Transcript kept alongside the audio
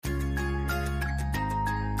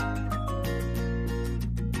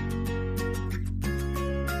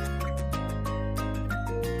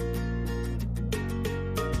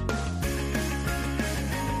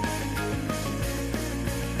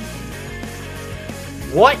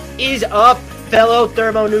What is up, fellow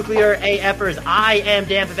thermonuclear AFers? I am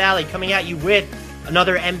Dan Favale coming at you with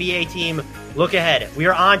another NBA team look ahead. We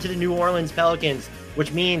are on to the New Orleans Pelicans,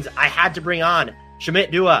 which means I had to bring on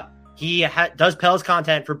Shamit Dua. He does Pels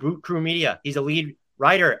content for Boot Crew Media. He's a lead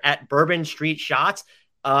writer at Bourbon Street Shots.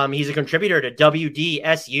 He's a contributor to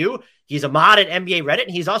WDSU. He's a mod at NBA Reddit,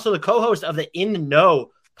 and he's also the co-host of the In the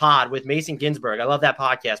Know pod with Mason Ginsberg. I love that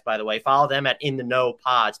podcast, by the way. Follow them at In the Know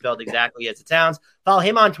pod, spelled exactly as it sounds. Follow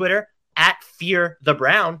him on Twitter at Fear the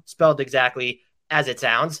Brown, spelled exactly as it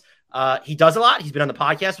sounds. He does a lot. He's been on the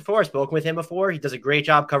podcast before. I've spoken with him before. He does a great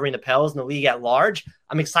job covering the Pels and the league at large.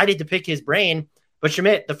 I'm excited to pick his brain. But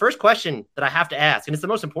Shamit, the first question that I have to ask, and it's the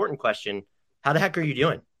most important question, how the heck are you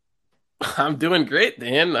doing? I'm doing great,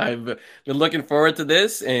 Dan. I've been looking forward to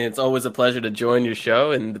this, and it's always a pleasure to join your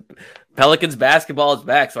show. And Pelicans basketball is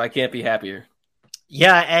back, so I can't be happier.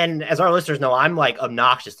 Yeah, and as our listeners know, I'm like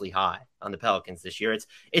obnoxiously high on the Pelicans this year.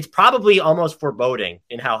 It's probably almost foreboding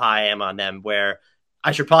in how high I am on them, where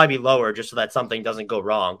I should probably be lower just so that something doesn't go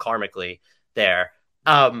wrong karmically there.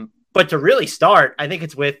 But to really start, I think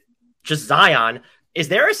it's with just Zion. Is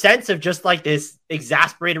there a sense of just like this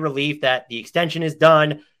exasperated relief that the extension is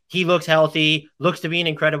done? He looks healthy, looks to be in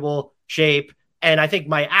incredible shape. And I think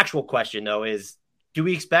my actual question, though, is do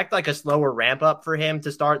we expect like a slower ramp up for him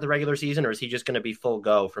to start the regular season, or is he just going to be full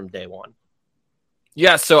go from day one?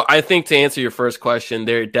 Yeah, so I think to answer your first question,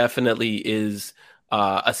 there definitely is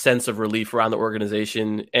a sense of relief around the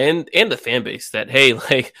organization and the fan base that, hey,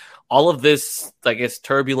 like all of this, I guess,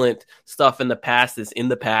 turbulent stuff in the past is in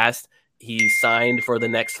the past. He signed for the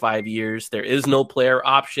next 5 years. There is no player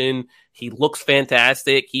option. He looks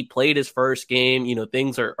fantastic. He played his first game. You know,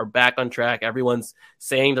 things are back on track. Everyone's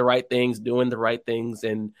saying the right things, doing the right things.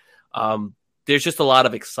 And there's just a lot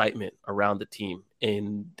of excitement around the team.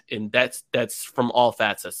 And that's from all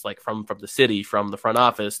facets, like from the city, from the front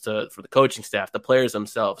office for the coaching staff, the players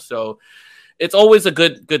themselves. So it's always a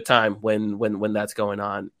good time when that's going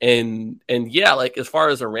on. And yeah, like as far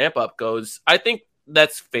as a ramp up goes, I think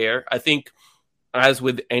that's fair. I think as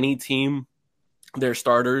with any team, their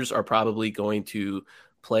starters are probably going to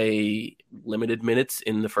play limited minutes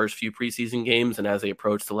in the first few preseason games. And as they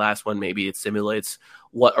approach the last one, maybe it simulates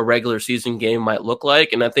what a regular season game might look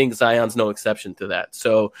like. And I think Zion's no exception to that.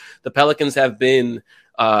 So the Pelicans have been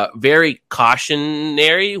very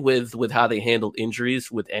cautionary with how they handled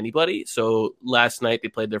injuries with anybody. So last night they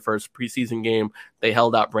played their first preseason game. They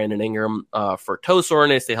held out Brandon Ingram for toe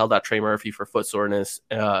soreness. They held out Trey Murphy for foot soreness.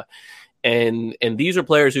 And these are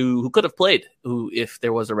players who could have played if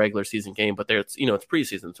there was a regular season game, but it's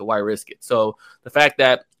preseason, so why risk it? So the fact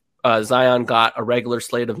that Zion got a regular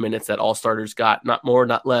slate of minutes that all starters got, not more,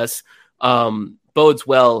 not less, bodes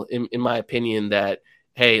well in my opinion that,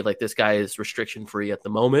 hey, like this guy is restriction free at the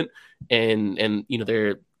moment. And you know,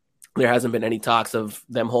 there hasn't been any talks of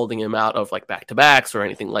them holding him out of like back-to-backs or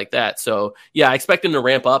anything like that. So yeah, I expect him to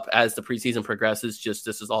ramp up as the preseason progresses, just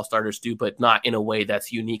this is all starters do, but not in a way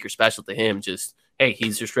that's unique or special to him. Just, hey,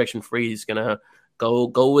 he's restriction free. He's going to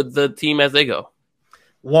go with the team as they go.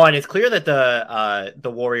 One, it's clear that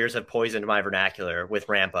the Warriors have poisoned my vernacular with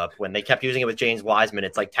ramp up. When they kept using it with James Wiseman,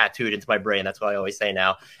 it's like tattooed into my brain. That's what I always say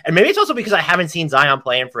now. And maybe it's also because I haven't seen Zion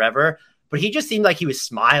play in forever, but he just seemed like he was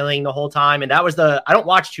smiling the whole time. And that was I don't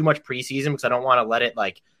watch too much preseason because I don't want to let it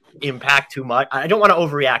like impact too much. I don't want to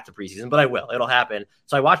overreact to preseason, but I will. It'll happen.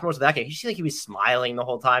 So I watched most of that game. He seemed like he was smiling the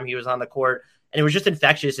whole time he was on the court. And it was just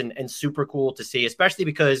infectious and super cool to see, especially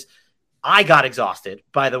because I got exhausted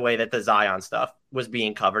by the way that the Zion stuff was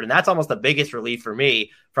being covered. And that's almost the biggest relief for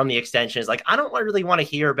me from the extension is like, I don't really want to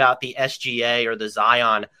hear about the SGA or the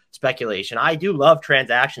Zion speculation. I do love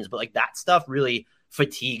transactions, but like that stuff really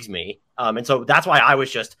fatigues me. And so that's why I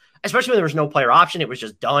was just, especially when there was no player option, it was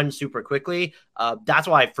just done super quickly. That's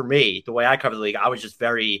why for me, the way I cover the league, I was just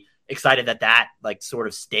very excited that like sort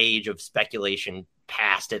of stage of speculation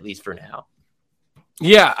passed, at least for now.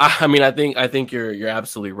 Yeah, I mean, I think you're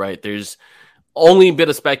absolutely right. There's only bit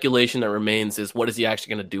of speculation that remains is what is he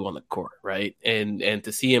actually going to do on the court, right? And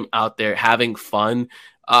to see him out there having fun,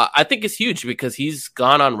 I think it's huge because he's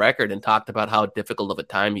gone on record and talked about how difficult of a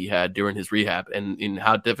time he had during his rehab and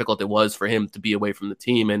how difficult it was for him to be away from the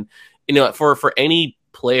team. And you know, for any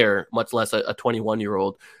player, much less a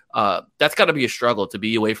 21-year-old, that's got to be a struggle to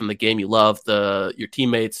be away from the game you love, your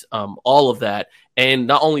teammates, all of that. And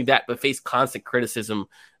not only that, but face constant criticism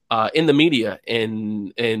in the media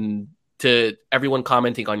and to everyone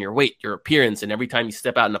commenting on your weight, your appearance, and every time you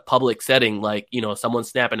step out in a public setting, like, you know,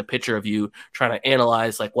 someone's snapping a picture of you trying to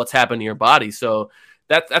analyze like what's happened to your body. So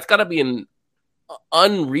that's got to be an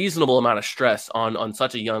unreasonable amount of stress on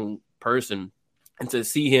such a young person. And to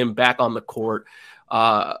see him back on the court,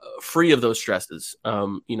 free of those stresses.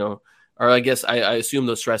 Or I guess I assume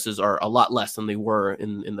those stresses are a lot less than they were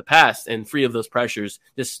in the past, and free of those pressures,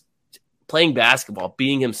 just playing basketball,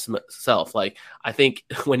 being himself. Like, I think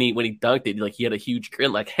when he dunked it, like, he had a huge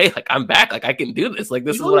grin, like, hey, like, I'm back, like, I can do this, like,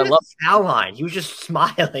 this is what I love. Foul line, he was just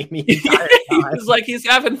smiling the entire time. He was like, he's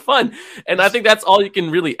having fun, and I think that's all you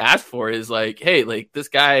can really ask for is like, hey, like, this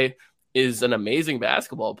guy is an amazing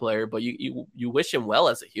basketball player, but you wish him well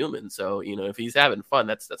as a human. So, if he's having fun,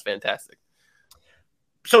 that's fantastic.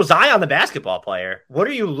 So Zion, the basketball player, what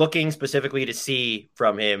are you looking specifically to see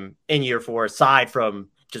from him in year 4, aside from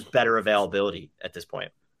just better availability at this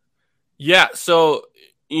point? Yeah. So,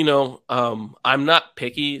 I'm not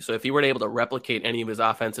picky. So if he were able to replicate any of his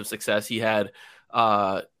offensive success he had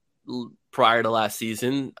prior to last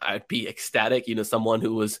season, I'd be ecstatic. Someone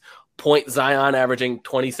who was point Zion averaging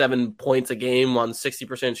 27 points a game on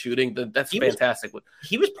 60% shooting. That's fantastic.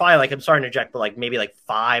 He was probably, like, I'm sorry to interject, but like maybe like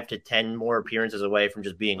 5 to 10 more appearances away from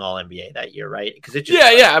just being all NBA that year, right? Because it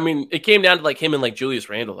just yeah. I mean, it came down to like him and like Julius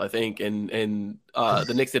Randle, I think, and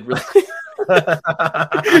the Knicks did really.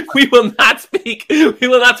 We will not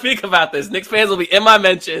speak about this. Knicks fans will be in my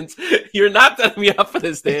mentions. You're not setting me up for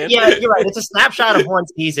this, Dan. Yeah, you're right. It's a snapshot of one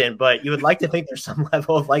season, but you would like to think there's some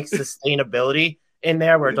level of like sustainability in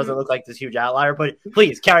there where it doesn't look like this huge outlier. But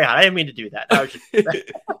please carry on. I didn't mean to do that.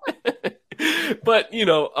 But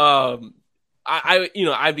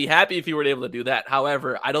I'd be happy if he were able to do that.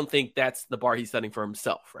 However, I don't think that's the bar he's setting for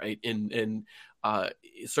himself, right? And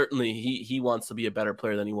certainly he wants to be a better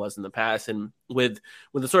player than he was in the past. And with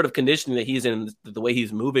the sort of conditioning that he's in, the way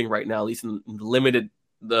he's moving right now, at least in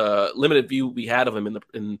the limited view we had of him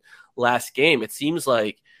in last game, it seems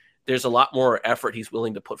like there's a lot more effort he's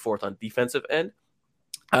willing to put forth on defensive end.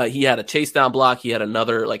 He had a chase down block. He had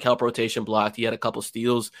another like help rotation block. He had a couple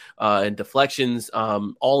steals and deflections,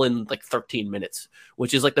 all in like 13 minutes,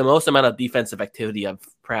 which is like the most amount of defensive activity I've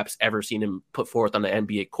perhaps ever seen him put forth on the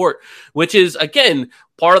NBA court, which is, again,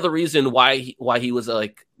 part of the reason why he was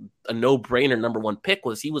like a no-brainer number 1 pick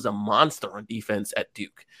was he was a monster on defense at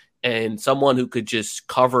Duke. And someone who could just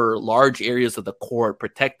cover large areas of the court,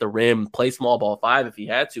 protect the rim, play small ball 5 if he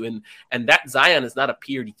had to. And that Zion has not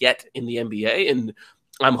appeared yet in the NBA. And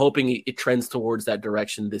I'm hoping it trends towards that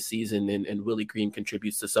direction this season, and Willie Green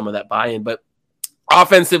contributes to some of that buy-in. But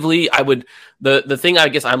offensively, the thing I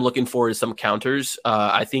guess I'm looking for is some counters.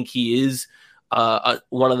 I think he is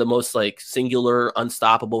one of the most like singular,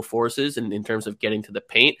 unstoppable forces in terms of getting to the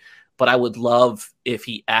paint. But I would love if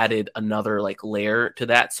he added another like layer to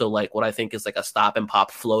that. So like what I think is like a stop and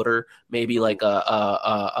pop floater, maybe like like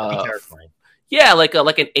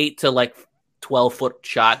an 8 to like 12-foot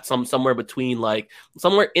shot, somewhere between, like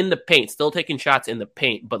somewhere in the paint, still taking shots in the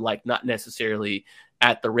paint, but like not necessarily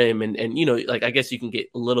at the rim. And like, I guess you can get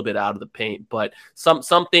a little bit out of the paint, but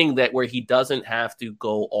something that where he doesn't have to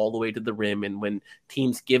go all the way to the rim. And when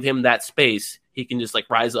teams give him that space, he can just like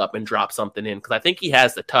rise up and drop something in. Cause I think he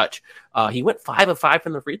has the touch. He went 5 of 5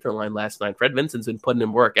 from the free throw line last night. Fred Vincent's been putting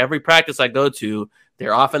in work. Every practice I go to,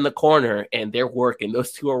 they're off in the corner and they're working.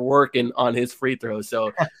 Those two are working on his free throws.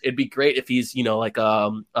 So it'd be great if he's, like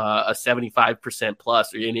a 75%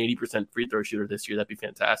 plus or an 80% free throw shooter this year. That'd be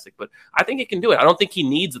fantastic. But I think he can do it. I don't think he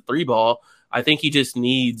needs a 3-ball. I think he just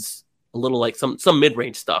needs a little like some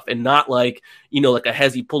mid-range stuff, and not like, like a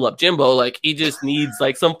hezzy pull-up Jimbo. Like he just needs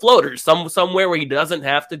like some floaters, somewhere where he doesn't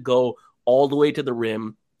have to go all the way to the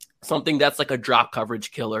rim, something that's like a drop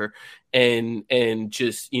coverage killer, and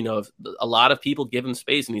just, a lot of people give him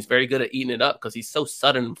space, and he's very good at eating it up because he's so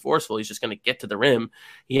sudden and forceful. He's just going to get to the rim.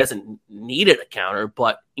 He hasn't needed a counter,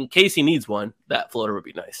 but in case he needs one, that floater would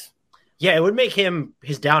be nice. Yeah, it would make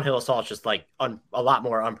his downhill assault just like a lot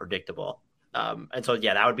more unpredictable. And so,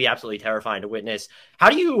 yeah, that would be absolutely terrifying to witness.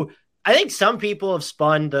 I think some people have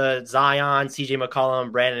spun the Zion, CJ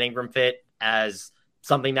McCollum, Brandon Ingram fit as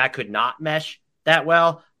something that could not mesh that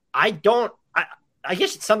well. I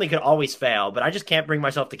guess it's something could always fail, but I just can't bring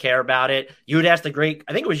myself to care about it. I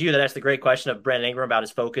think it was you that asked the great question of Brandon Ingram about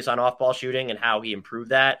his focus on off-ball shooting and how he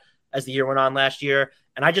improved that as the year went on last year.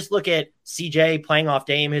 And I just look at CJ playing off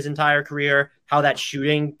Dame his entire career, how that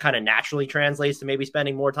shooting kind of naturally translates to maybe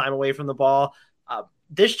spending more time away from the ball.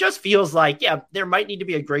 This just feels like, yeah, there might need to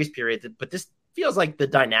be a grace period, but this feels like the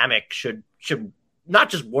dynamic should not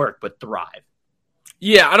just work, but thrive.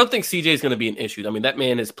 Yeah, I don't think CJ is going to be an issue. I mean, that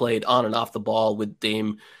man has played on and off the ball with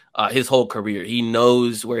Dame his whole career. He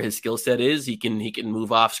knows where his skill set is. He can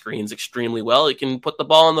move off screens extremely well. He can put the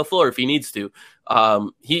ball on the floor if he needs to.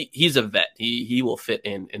 He's a vet. He will fit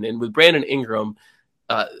in. And then with Brandon Ingram,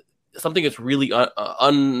 something that's really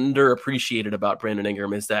underappreciated about Brandon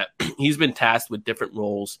Ingram is that he's been tasked with different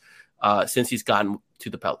roles since he's gotten to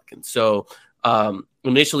the Pelicans. So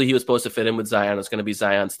initially he was supposed to fit in with Zion. It was going to be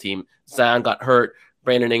Zion's team. Zion got hurt.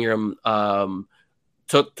 Brandon Ingram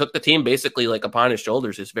took the team basically like upon his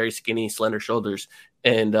shoulders, his very skinny, slender shoulders,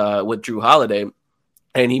 and with Jrue Holiday.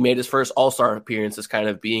 And he made his first All-Star appearance as kind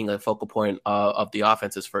of being a focal point of the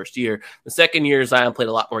offense his first year. The second year, Zion played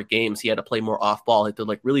a lot more games. He had to play more off ball. He had to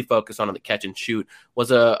like really focus on the catch and shoot.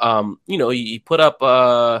 He put up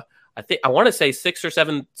I want to say 6 or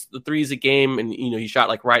 7 threes a game, and he shot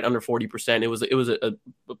like right under 40%. It was a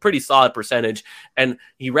pretty solid percentage, and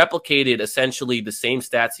he replicated essentially the same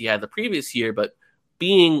stats he had the previous year, but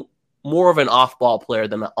being more of an off-ball player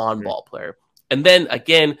than an on-ball player. And then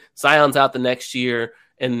again, Zion's out the next year,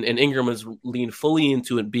 and Ingram has leaned fully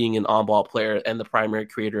into it being an on-ball player and the primary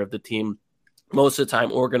creator of the team. Most of the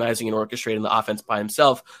time organizing and orchestrating the offense by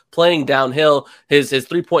himself, playing downhill. His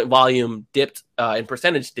 3-point volume dipped and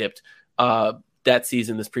percentage dipped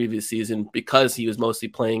this previous season, because he was mostly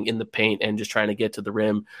playing in the paint and just trying to get to the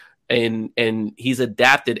rim. And he's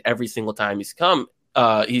adapted every single time he's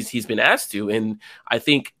been asked to. And I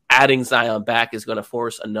think adding Zion back is going to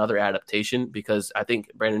force another adaptation, because I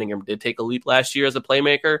think Brandon Ingram did take a leap last year as a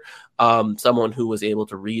playmaker, someone who was able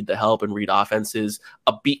to read the help and read offenses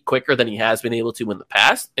a beat quicker than he has been able to in the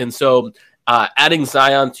past. And so adding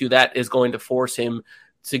Zion to that is going to force him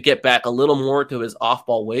to get back a little more to his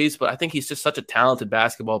off-ball ways. But I think he's just such a talented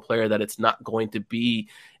basketball player that it's not going to be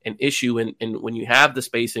an issue. And when you have the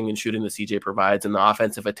spacing and shooting that CJ provides and the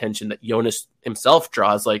offensive attention that Jonas himself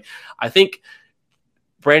draws, like, I think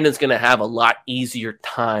Brandon's going to have a lot easier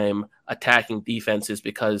time attacking defenses,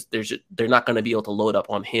 because they're not going to be able to load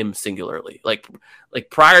up on him singularly. Like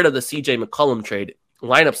prior to the CJ McCollum trade,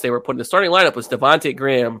 lineups they were putting, the starting lineup was Devontae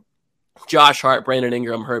Graham, Josh Hart, Brandon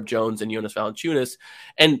Ingram, Herb Jones, and Jonas Valanciunas.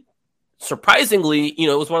 And surprisingly,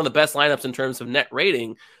 it was one of the best lineups in terms of net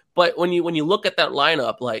rating. But when you look at that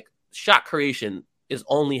lineup, like, shot creation is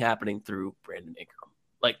only happening through Brandon Ingram.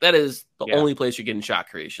 Like, that is the only place you're getting shot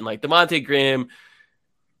creation. Like, Devontae Graham,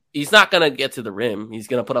 he's not going to get to the rim. He's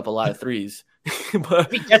going to put up a lot of threes. But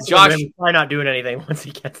if he gets to the rim, he's probably not doing anything once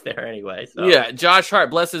he gets there anyway. So. Yeah, Josh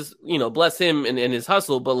Hart, bless him and his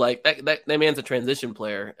hustle, but like that man's a transition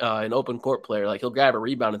player, an open court player. Like, he'll grab a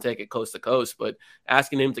rebound and take it coast to coast, but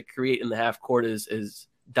asking him to create in the half court is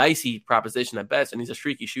dicey proposition at best, and he's a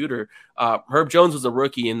streaky shooter. Herb Jones was a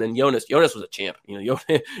rookie, and then Jonas was a champ.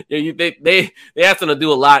 They asked him to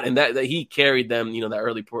do a lot, and that he carried them, that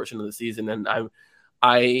early portion of the season. And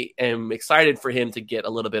I am excited for him to get a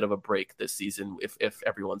little bit of a break this season. If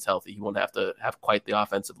everyone's healthy, he won't have to have quite the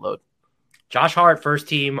offensive load. Josh Hart, first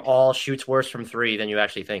team all, shoots worse from 3 than you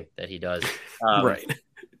actually think that he does. Right.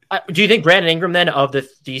 Do you think Brandon Ingram then, of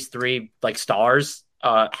these 3 like stars,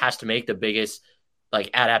 has to make the biggest like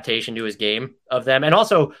adaptation to his game of them? And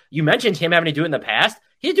also, you mentioned him having to do it in the past.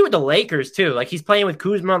 He had to do it with the Lakers too. Like, he's playing with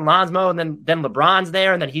Kuzma and Lonzo, and then LeBron's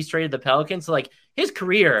there, and then he's traded the Pelicans. So like, his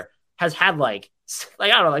career has had like I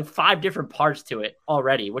don't know, like 5 different parts to it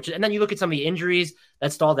already. And then you look at some of the injuries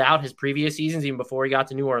that stalled out his previous seasons, even before he got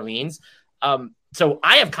to New Orleans. So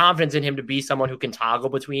I have confidence in him to be someone who can toggle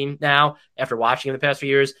between now, after watching him the past few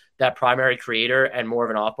years, that primary creator and more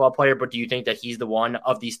of an off-ball player. But do you think that he's the one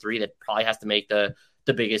of these 3 that probably has to make the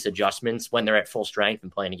biggest adjustments when they're at full strength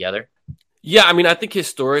and playing together? Yeah, I mean, I think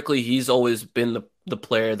historically he's always been the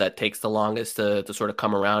player that takes the longest to sort of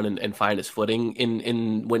come around and find his footing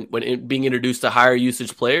in when being introduced to higher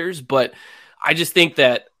usage players. But I just think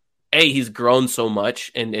that A, he's grown so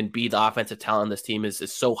much, and B, the offensive talent on this team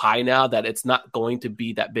is so high now that it's not going to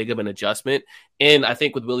be that big of an adjustment. And I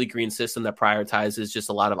think with Willie Green's system that prioritizes just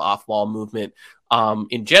a lot of off-ball movement,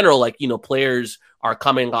 in general, like, players are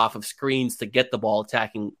coming off of screens to get the ball,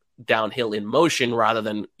 attacking downhill in motion rather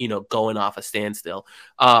than, going off a standstill,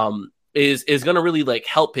 is going to really like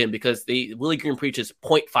help him, because Willie Green preaches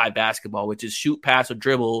 0.5 basketball, which is shoot, pass, or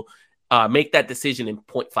dribble, make that decision in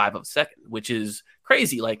 0.5 of a second, which is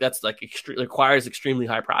crazy. Like, that's like requires extremely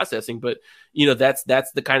high processing, but that's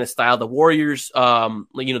the kind of style the Warriors,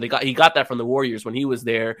 he got that from the Warriors when he was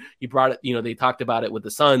there. He brought it, they talked about it with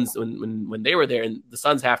the Suns when they were there, and the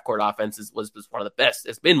Suns half court offense was one of the best.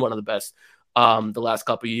 It's been one of the best the last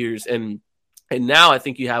couple of years. And now I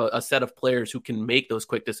think you have a set of players who can make those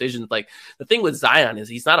quick decisions. Like, the thing with Zion is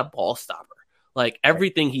he's not a ball stopper. Like,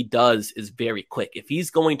 everything he does is very quick. If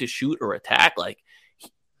he's going to shoot or attack, like,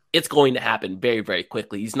 it's going to happen very, very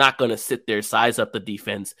quickly. He's not going to sit there, size up the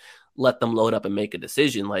defense, let them load up and make a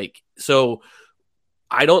decision. Like, so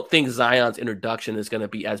I don't think Zion's introduction is going to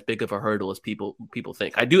be as big of a hurdle as people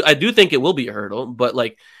think. I do think it will be a hurdle, but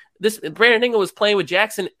like, this Brandon Ingram was playing with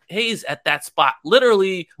Jackson Hayes at that spot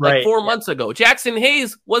literally like 4 months ago. Jackson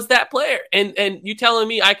Hayes was that player. And you telling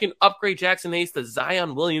me I can upgrade Jackson Hayes to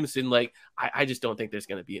Zion Williamson? Like, I just don't think there's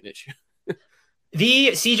going to be an issue. The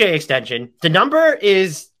CJ extension, the number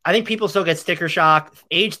is, I think people still get sticker shock.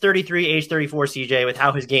 Age 33, age 34 CJ with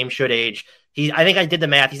how his game should age. I think I did the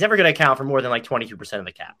math. He's never going to account for more than like 22% of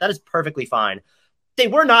the cap. That is perfectly fine. They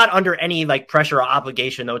were not under any like pressure or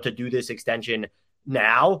obligation though to do this extension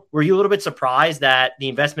now. Were you a little bit surprised that the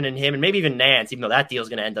investment in him and maybe even Nance, even though that deal is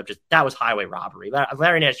going to end up that was highway robbery.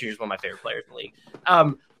 Larry Nance Jr. is one of my favorite players in the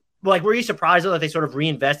league. Like, were you surprised though that they sort of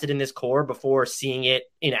reinvested in this core before seeing it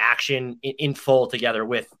in action in full together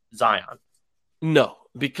with Zion? No,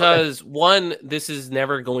 because one, this is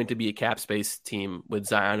never going to be a cap space team with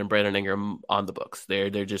Zion and Brandon Ingram on the books. They're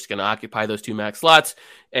just going to occupy those 2 max slots,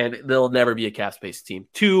 and they'll never be a cap space team.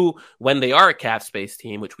 2, when they are a cap space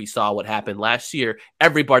team, which we saw what happened last year,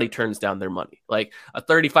 everybody turns down their money. Like a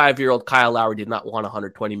 35-year-old Kyle Lowry did not want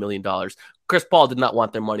 $120 million. Chris Paul did not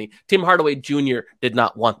want their money. Tim Hardaway Jr. did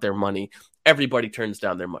not want their money. Everybody turns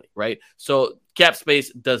down their money, right? So cap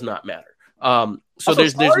space does not matter. So also,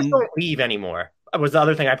 there's don't leave anymore. Was the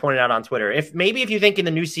other thing I pointed out on Twitter. If you think in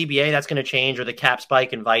the new CBA that's going to change, or the cap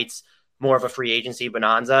spike invites more of a free agency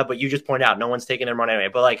bonanza, but you just point out no one's taking their money anyway.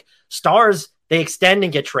 But like stars, they extend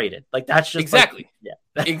and get traded. Like that's just exactly, yeah,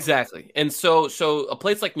 exactly. And so a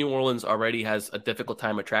place like New Orleans already has a difficult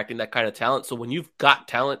time attracting that kind of talent. So when you've got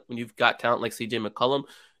talent like CJ McCollum,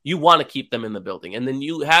 you want to keep them in the building. And then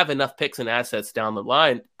you have enough picks and assets down the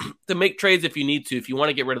line to make trades if you need to. If you want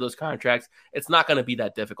to get rid of those contracts, it's not going to be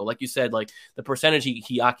that difficult. Like you said, like the percentage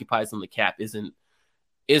he occupies on the cap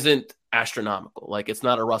isn't astronomical. Like it's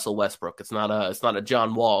not a Russell Westbrook. It's not a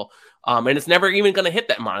John Wall. And it's never even going to hit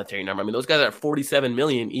that monetary number. I mean, those guys are at 47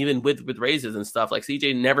 million, even with raises and stuff. Like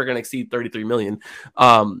CJ never going to exceed 33 million.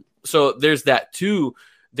 So there's that too.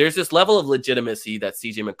 There's this level of legitimacy that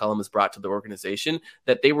CJ McCollum has brought to the organization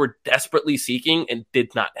that they were desperately seeking and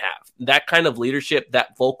did not have. That kind of leadership,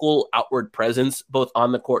 that vocal outward presence, both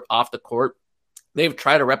on the court, off the court. They've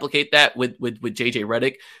tried to replicate that with JJ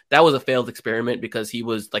Redick. That was a failed experiment because he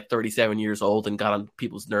was like 37 years old and got on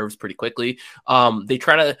people's nerves pretty quickly. They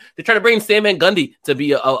try to bring Stan Van Gundy to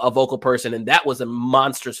be a vocal person, and that was a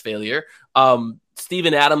monstrous failure.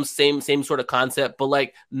 Steven Adams, same sort of concept, but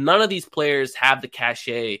like none of these players have the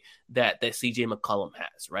cachet that CJ McCollum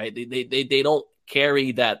has, right? They don't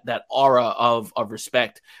carry that aura of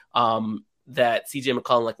respect. That CJ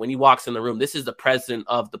McCollum, like when he walks in the room, this is the president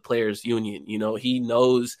of the players union. You know, he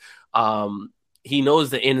knows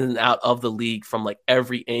the in and out of the league from like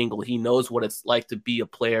every angle. He knows what it's like to be a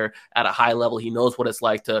player at a high level. He knows what it's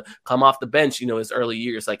like to come off the bench, his early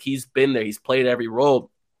years. Like he's been there, he's played every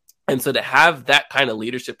role. And so to have that kind of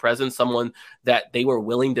leadership presence, someone that they were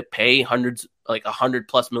willing to pay $100+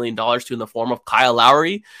 million to in the form of Kyle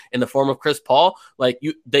Lowry, in the form of Chris Paul,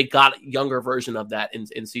 they got a younger version of that in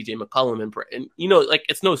CJ McCollum. And like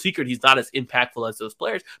it's no secret he's not as impactful as those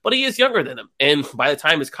players, but he is younger than them. And by the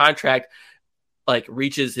time his contract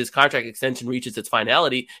extension reaches its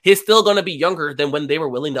finality, he's still going to be younger than when they were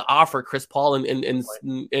willing to offer Chris Paul and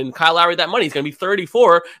Kyle Lowry that money. He's going to be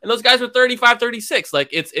 34, and those guys were 35, 36. Like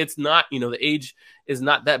it's not, the age is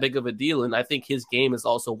not that big of a deal. And I think his game is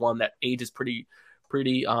also one that ages pretty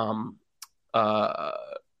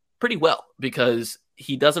well, because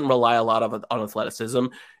he doesn't rely a lot on athleticism.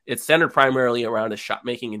 It's centered primarily around his shot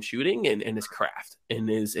making and shooting and his craft and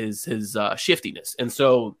his shiftiness. And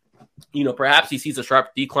so, perhaps he sees a sharp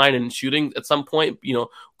decline in shooting at some point,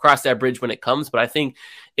 cross that bridge when it comes. But I think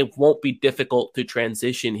it won't be difficult to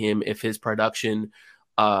transition him if his production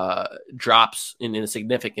drops in a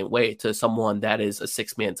significant way to someone that is a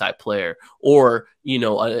 6-man type player, or,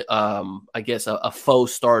 I guess a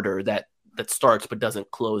faux starter that starts but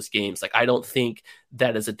doesn't close games. Like I don't think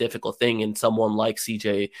that is a difficult thing, and someone like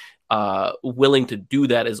CJ willing to do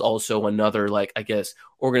that is also another,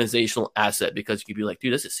 organizational asset, because you could be like,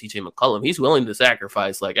 dude, this is CJ McCollum. He's willing to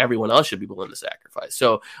sacrifice like everyone else should be willing to sacrifice.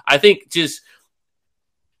 So I think just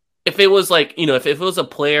if it was if it was a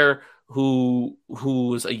player who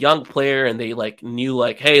was a young player and they knew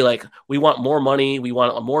hey, we want more money, we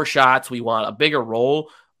want more shots, we want a bigger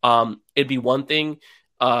role, it'd be one thing.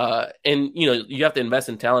 And you have to invest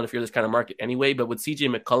in talent if you're this kind of market anyway. But with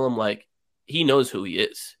CJ McCollum, he knows who he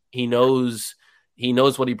is. He knows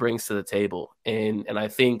what he brings to the table. And I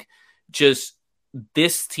think just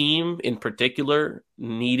this team in particular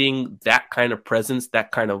needing that kind of presence,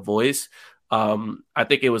 that kind of voice, I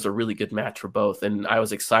think it was a really good match for both. And I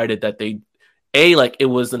was excited that they like it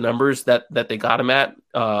was the numbers that they got him at.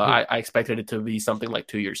 I expected it to be something like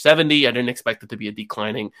 2 years 70. I didn't expect it to be a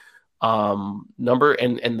declining number,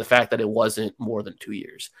 and the fact that it wasn't more than 2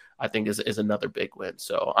 years, I think is another big win.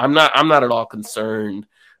 So I'm not at all concerned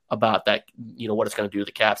about that, what it's going to do to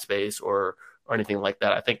the cap space or anything like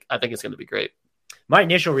that. I think it's going to be great. My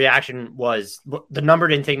initial reaction was the number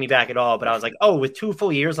didn't take me back at all, but I was like, oh, with 2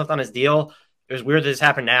 full years left on his deal, it was weird that this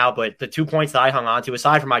happened now, but the 2 points that I hung on to,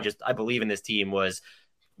 aside from I believe in this team, was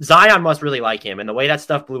Zion must really like him. And the way that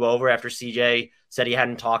stuff blew over after CJ said he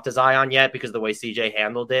hadn't talked to Zion yet because of the way CJ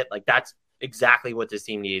handled it, like that's exactly what this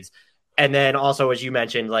team needs. And then also, as you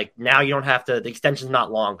mentioned, like now you don't have to, the extension's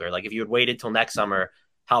not longer. Like if you had waited till next summer,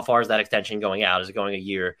 how far is that extension going out? Is it going a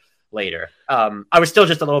year later? I was still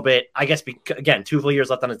just a little bit, I guess, again, 2 full years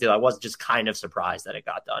left on his deal. I was just kind of surprised that it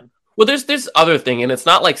got done. Well, there's this other thing, and it's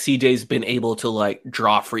not like CJ's been able to like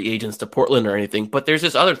draw free agents to Portland or anything, but there's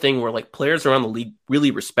this other thing where like players around the league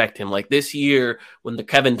really respect him. Like this year when the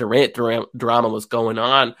Kevin Durant drama was going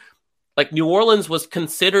on, like New Orleans was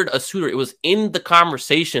considered a suitor. It was in the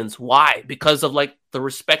conversations. Why? Because of like the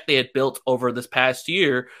respect they had built over this past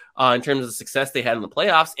year in terms of the success they had in the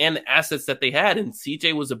playoffs and the assets that they had. And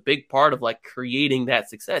CJ was a big part of like creating that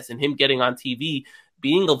success, and him getting on TV,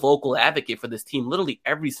 being a vocal advocate for this team, literally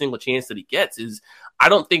every single chance that he gets is, I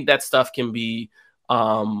don't think that stuff can be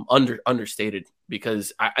understated,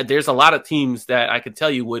 because there's a lot of teams that I could tell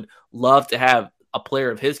you would love to have a player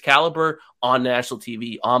of his caliber on national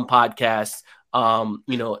TV, on podcasts,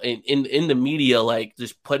 in the media, like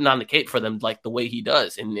just putting on the cape for them, like the way he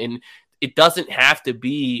does. And it doesn't have to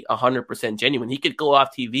be 100% genuine. He could go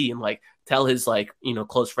off TV and like tell his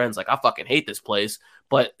close friends, like, I fucking hate this place,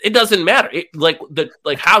 but it doesn't matter.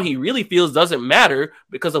 How he really feels doesn't matter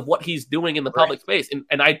because of what he's doing in the public space.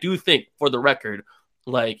 And I do think, for the record,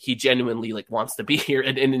 like he genuinely like wants to be here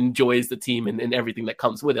and enjoys the team and everything that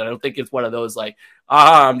comes with it. I don't think it's one of those like,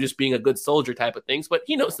 I'm just being a good soldier type of things, but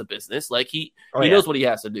he knows the business. Like he knows what he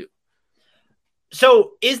has to do.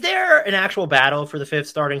 So is there an actual battle for the 5th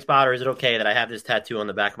starting spot, or is it okay that I have this tattoo on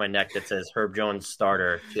the back of my neck that says Herb Jones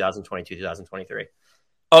starter 2022-2023?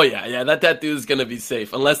 Oh yeah, that tattoo is gonna be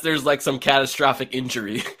safe unless there's like some catastrophic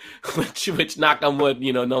injury, which knock on wood,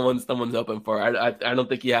 no one's open for. I don't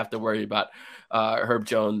think you have to worry about Herb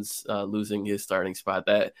Jones losing his starting spot.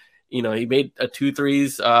 That he made 2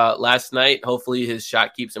 threes last night. Hopefully his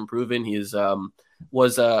shot keeps improving. He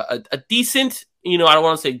was a decent, I don't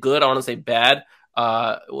want to say good, I want to say bad.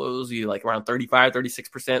 What was he, like around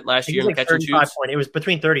 35-36% last year in the catch and shoots? It was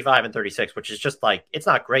between 35 and 36, which is just like, it's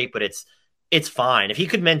not great, but it's fine. If he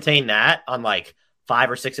could maintain that on like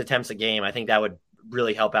 5 or 6 attempts a game, I think that would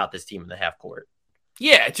really help out this team in the half court.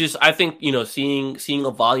 Yeah, I think seeing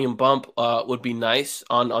a volume bump would be nice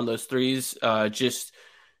on those threes.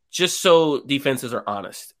 Just so defenses are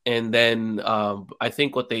honest. And then I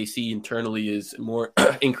think what they see internally is more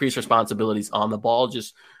increased responsibilities on the ball,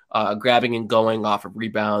 just grabbing and going off of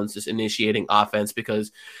rebounds, just initiating offense,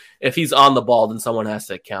 because if he's on the ball, then someone has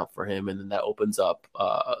to account for him, and then that opens up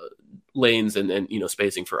lanes and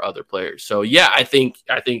spacing for other players. So yeah, I think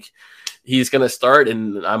he's going to start,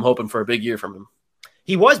 and I'm hoping for a big year from him.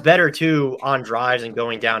 He was better too on drives and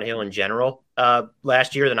going downhill in general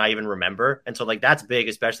last year than I even remember. And so like that's big,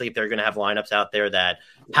 especially if they're going to have lineups out there that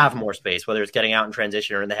have more space, whether it's getting out in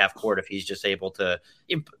transition or in the half court. If he's just able to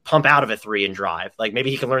pump out of a 3 and drive, like maybe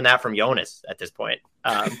he can learn that from Jonas at this point.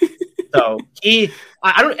 So he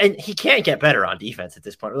can't get better on defense at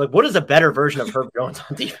this point. Like, what does a better version of Herb Jones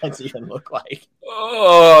on defense even look like?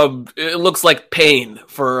 It looks like pain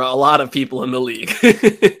for a lot of people in the league.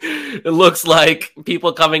 It looks like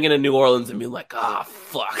people coming into New Orleans and being like,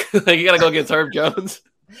 fuck. Like, you got to go against Herb Jones.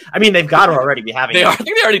 I mean, they've got to already be having I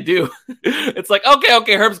think they already do. It's like,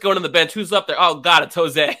 okay, Herb's going to the bench. Who's up there? Oh, God, it's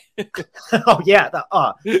Jose. Oh, yeah.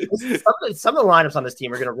 Some of the lineups on this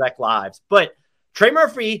team are going to wreck lives. But Trey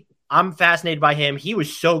Murphy, I'm fascinated by him. He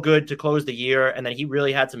was so good to close the year, and then he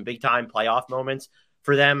really had some big-time playoff moments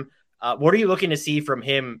for them. What are you looking to see from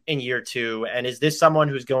him in year 2? And is this someone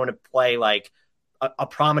who's going to play like a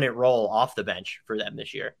prominent role off the bench for them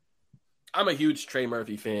this year? I'm a huge Trey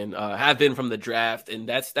Murphy fan. Have been from the draft, and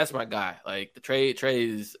that's my guy. Like the Trey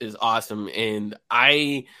is awesome, and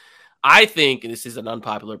I think, and this is an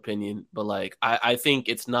unpopular opinion, but like I think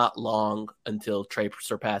it's not long until Trey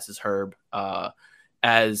surpasses Herb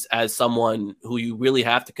as someone who you really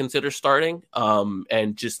have to consider starting,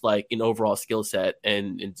 and just like an overall skill set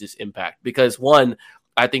and just impact. Because one,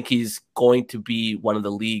 I think he's going to be one of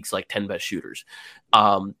the league's like 10 best shooters.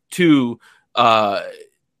 2,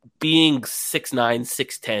 being 6'9",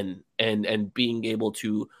 6'10", and being able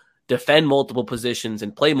to defend multiple positions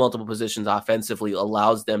and play multiple positions offensively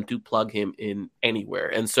allows them to plug him in anywhere.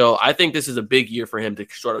 And so I think this is a big year for him to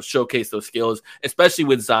sort of showcase those skills, especially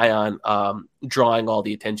with Zion drawing all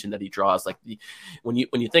the attention that he draws. Like when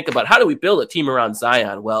you think about how do we build a team around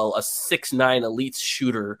Zion? Well, a 6'9" elite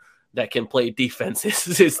shooter that can play defense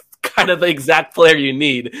is kind of the exact player you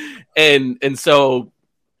need. And so,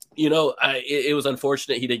 it was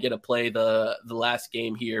unfortunate he didn't get to play the last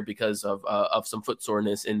game here because of some foot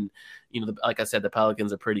soreness. And, like I said, the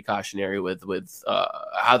Pelicans are pretty cautionary with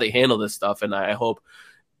how they handle this stuff. And I hope,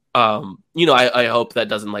 I hope that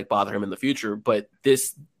doesn't bother him in the future. But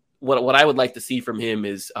what I would like to see from him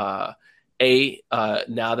is,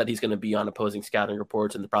 now that he's going to be on opposing scouting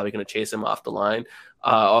reports and they're probably going to chase him off the line,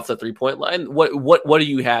 off the 3-point line. What do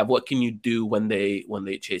you have? What can you do when they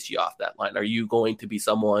chase you off that line? Are you going to be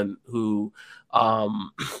someone who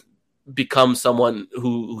becomes someone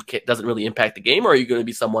who doesn't really impact the game, or are you going to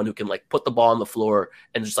be someone who can put the ball on the floor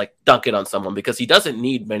and just dunk it on someone? Because he doesn't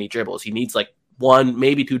need many dribbles. He needs one,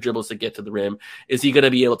 maybe two dribbles to get to the rim. Is he going to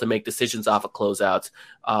be able to make decisions off of closeouts?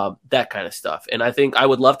 That kind of stuff. And I think I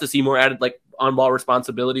would love to see more added on-ball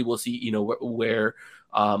responsibility. We'll see, where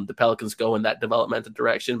the Pelicans go in that developmental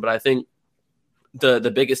direction. But I think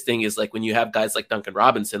the biggest thing is when you have guys like Duncan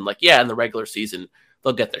Robinson, in the regular season,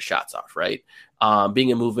 they'll get their shots off, right?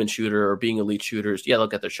 Being a movement shooter or being elite shooters, they'll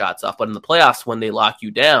get their shots off. But in the playoffs, when they lock you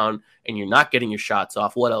down and you're not getting your shots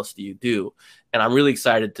off, what else do you do? And I'm really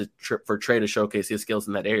excited for Trey to showcase his skills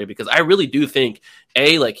in that area, because I really do think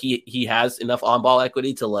he has enough on-ball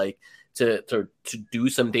equity to do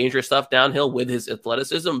some dangerous stuff downhill with his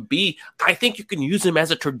athleticism. B, I think you can use him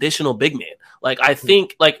as a traditional big man. I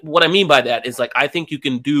think what I mean by that is I think you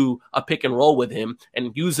can do a pick and roll with him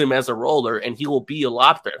and use him as a roller, and he will be a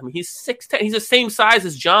lob threat. I mean, he's 6'10", he's the same size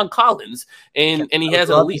as John Collins, and he has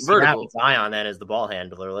an elite vertical. Zion then as the ball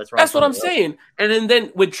handler. That's what I'm saying. And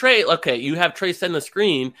then with Trey, you have Trey send the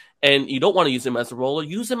screen, and you don't want to use him as a roller.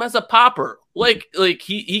 Use him as a popper.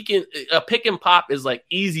 He can, a pick and pop is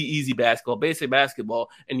easy basketball, basic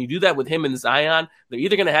basketball. And you do that with him and Zion, they're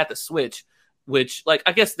either going to have to switch, which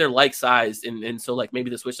I guess they're like-sized. And so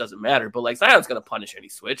maybe the switch doesn't matter, but Zion's going to punish any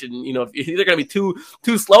switch. And, it's either going to be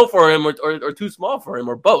too slow for him or too small for him,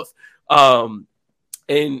 or both. And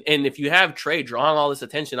if you have Trey drawing all this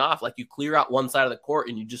attention off, you clear out one side of the court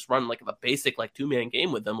and you just run a basic 2-man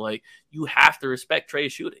game with them, you have to respect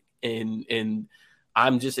Trey's shooting. And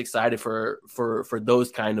I'm just excited for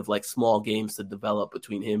those kind of small games to develop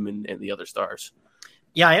between him and the other stars.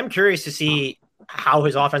 Yeah, I am curious to see how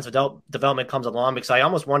his offensive development comes along, because I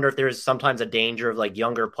almost wonder if there's sometimes a danger of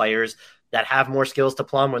younger players that have more skills to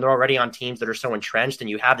plumb when they're already on teams that are so entrenched, and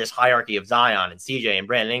you have this hierarchy of Zion and CJ and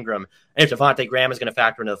Brandon Ingram, and if Devontae Graham is going to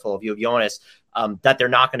factor into the full view of Jonas, that they're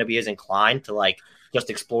not going to be as inclined to just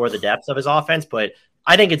explore the depths of his offense. But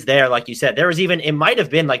I think it's there, like you said. There was it might have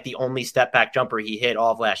been the only step back jumper he hit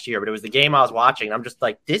all of last year, but it was the game I was watching, and I'm just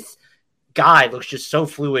this guy looks just so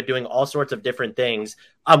fluid, doing all sorts of different things.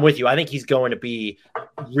 I'm with you. I think he's going to be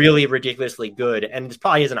really ridiculously good. And this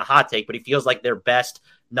probably isn't a hot take, but he feels like their best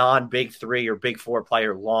non-big three or big four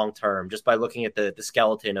player long-term, just by looking at the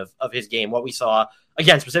skeleton of his game, what we saw,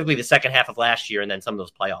 again, specifically the second half of last year and then some of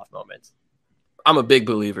those playoff moments. I'm a big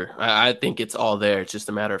believer. I think it's all there. It's just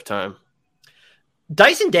a matter of time.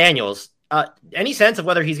 Dyson Daniels, any sense of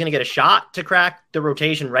whether he's going to get a shot to crack the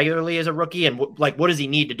rotation regularly as a rookie? And what does he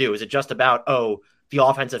need to do? Is it just about, the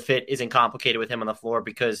offensive fit isn't complicated with him on the floor?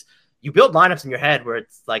 Because you build lineups in your head where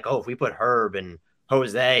it's if we put Herb and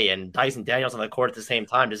Jose and Dyson Daniels on the court at the same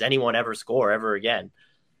time, does anyone ever score ever again?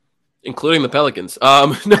 Including the Pelicans.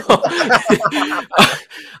 No,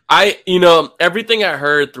 everything I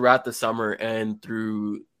heard throughout the summer and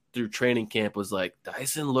through training camp was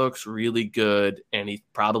Dyson looks really good, and he's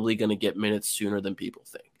probably going to get minutes sooner than people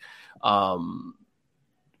think.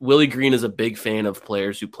 Willie Green is a big fan of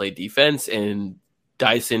players who play defense, and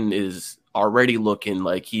Dyson is already looking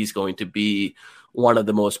like he's going to be one of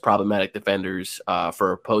the most problematic defenders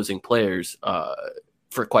for opposing players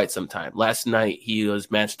for quite some time. Last night, he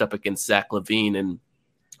was matched up against Zach LaVine, and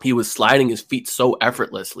he was sliding his feet so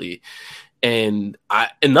effortlessly. And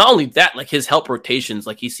not only that, his help rotations,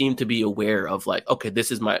 he seemed to be aware of okay, this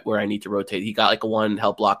is where I need to rotate. He got a one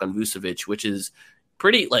help block on Vucevic, which is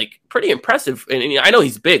pretty impressive. And I know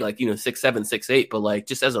he's big, 6'7", 6'8", but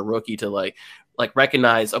just as a rookie to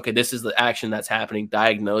recognize, okay, this is the action that's happening,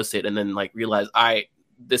 diagnose it, and then realize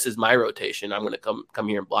this is my rotation. I'm going to come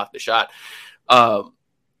here and block the shot.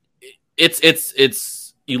 It's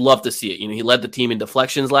you love to see it. He led the team in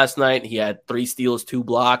deflections last night. He had 3 steals, 2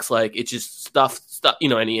 blocks. It's just stuff stuff,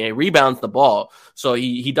 and he rebounds the ball. So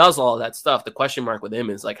he does all of that stuff. The question mark with him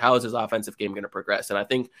is like, how is his offensive game going to progress? And I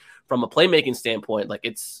think from a playmaking standpoint, like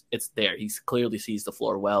it's there. He clearly sees the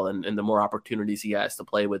floor well, and the more opportunities he has to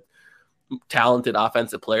play with talented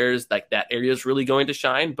offensive players, like that area is really going to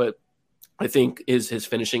shine. But I think his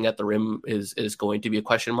finishing at the rim is going to be a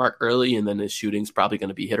question mark early, and then his shooting's probably going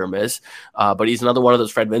to be hit or miss. But he's another one of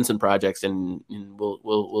those Fred Vinson projects, and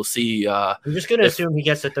we'll see. I'm just going to assume he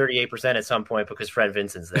gets to 38% at some point because Fred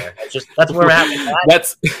Vinson's there. That's where we're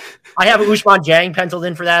at. I have Ousmane Dieng penciled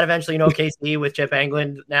in for that eventually. KC with Chip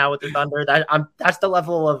Engelland now with the Thunder. That's the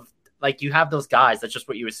level of, like, you have those guys. That's just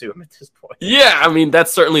what you assume at this point. Yeah, I mean,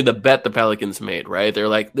 that's certainly the bet the Pelicans made, right? They're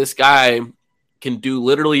like, this guy can do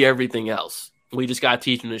literally everything else. We just got to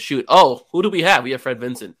teach him to shoot. Oh, who do we have? We have Fred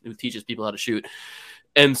Vinson, who teaches people how to shoot.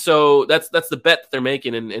 And so that's the bet that they're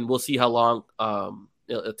making, and we'll see how long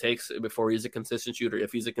it takes before he's a consistent shooter.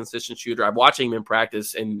 If he's a consistent shooter, I'm watching him in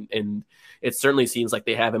practice, and it certainly seems like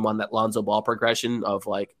they have him on that Lonzo Ball progression of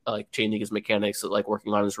like changing his mechanics, like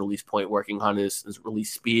working on his release point, working on his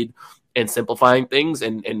release speed, and simplifying things.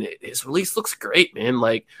 And his release looks great, man.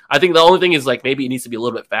 Like, I think the only thing is like maybe it needs to be a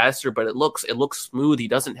little bit faster, but it looks smooth. He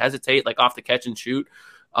doesn't hesitate, like off the catch and shoot.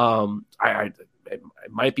 It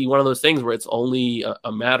might be one of those things where it's only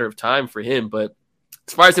a matter of time for him, but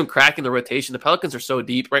as far as him cracking the rotation, the Pelicans are so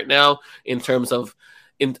deep right now in terms of,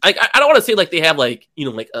 I don't want to say like they have like,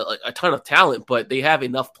 like a ton of talent, but they have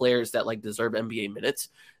enough players that like deserve NBA minutes.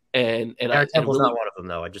 And Garrett Temple's not one of them,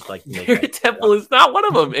 though. I just like Garrett Temple is not one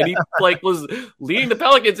of them, and he like was leading the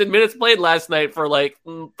Pelicans in minutes played last night for like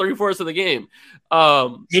 3/4 of the game.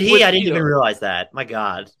 Did he? I didn't even realize that. My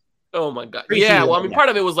God. Oh my God. Yeah, well, I mean, part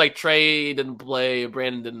of it was like Trey didn't play,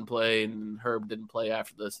 Brandon didn't play, and Herb didn't play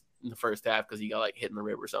after in the first half because he got like hit in the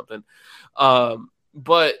rib or something.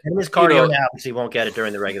 But and his cardio now, because he won't get it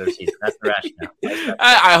during the regular season. That's the rationale.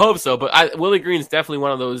 I hope so, but Willie Green's definitely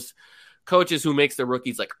one of those coaches who makes the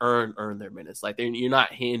rookies like earn their minutes. Like you're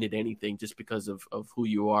not handed anything just because of who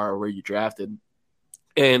you are or where you drafted.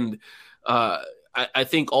 And I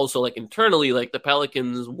think also like internally, like the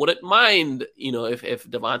Pelicans wouldn't mind, if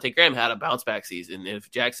Devontae Graham had a bounce back season,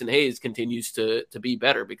 if Jackson Hayes continues to be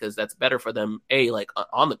better, because that's better for them, A, like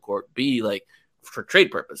on the court, B, like for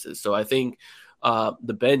trade purposes. So I think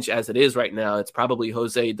the bench as it is right now, it's probably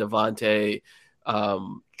Jose, Devontae,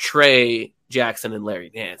 Trey, Jackson, and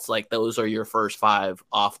Larry Nance. Like those are your first five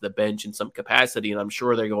off the bench in some capacity. And I'm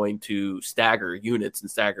sure they're going to stagger units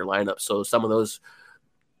and stagger lineups. So some of those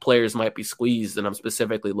players might be squeezed, and I'm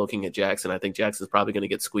specifically looking at Jackson. I think Jackson's probably going to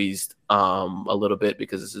get squeezed a little bit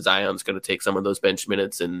because Zion's going to take some of those bench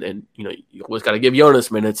minutes, and you always got to give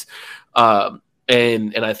Jonas minutes. And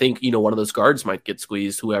I think one of those guards might get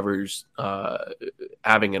squeezed, whoever's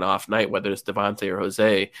having an off night, whether it's Devontae or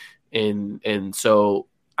Jose. And so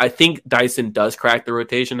I think Dyson does crack the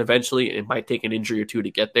rotation eventually. It might take an injury or two to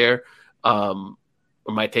get there. It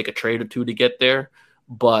might take a trade or two to get there.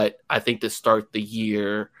 But I think to start the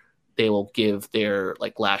year, they will give their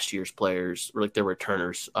like last year's players, or like their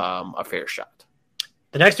returners, a fair shot.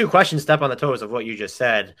 The next two questions step on the toes of what you just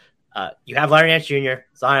said. You have Larry Nance Jr.,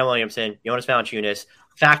 Zion Williamson, Jonas Valanciunas.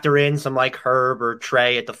 Factor in some like Herb or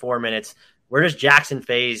Trey at the 4 minutes. Where does Jackson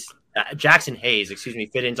Hayes,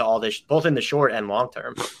 fit into all this, both in the short and long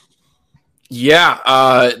term? Yeah,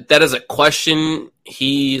 that is a question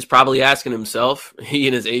he's probably asking himself, he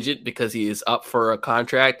and his agent, because he is up for a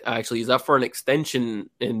contract. Actually, he's up for an extension,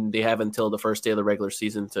 and they have until the first day of the regular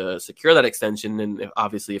season to secure that extension. And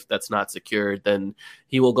obviously, if that's not secured, then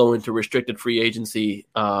he will go into restricted free agency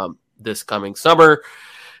this coming summer.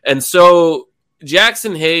 And so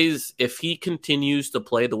Jackson Hayes, if he continues to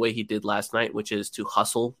play the way he did last night, which is to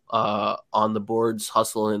hustle on the boards,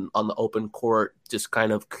 hustle on the open court, just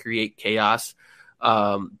kind of create chaos,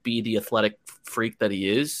 be the athletic freak that he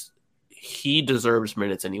is, he deserves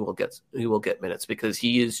minutes, and he will get minutes because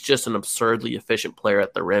he is just an absurdly efficient player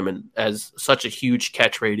at the rim and has such a huge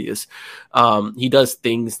catch radius. He does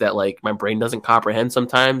things that like my brain doesn't comprehend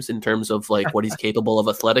sometimes in terms of like what he's capable of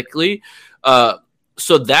athletically.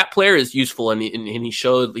 So that player is useful, and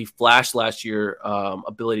he flashed last year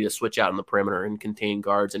ability to switch out on the perimeter and contain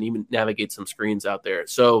guards and even navigate some screens out there.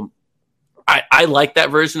 So I like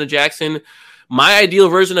that version of Jackson. My ideal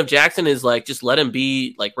version of Jackson is like just let him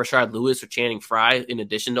be like Rashard Lewis or Channing Frye. In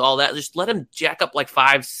addition to all that, just let him jack up like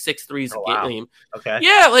 5-6 threes a game. Okay.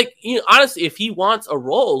 Yeah, like honestly, if he wants a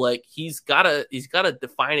role, like he's gotta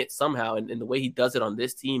define it somehow. And the way he does it on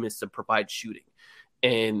this team is to provide shooting.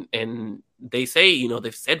 And they say, you know,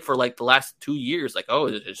 they've said for like the last 2 years, like, oh,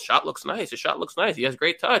 his shot looks nice. His shot looks nice. He has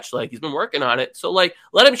great touch. Like, he's been working on it. So like,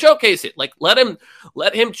 let him showcase it. Like, let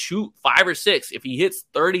him shoot 5 or 6. If he hits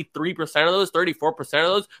 33% of those, 34% of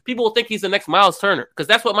those, people will think he's the next Miles Turner, because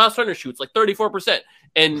that's what Miles Turner shoots, like 34%.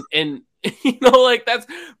 And you know, like that's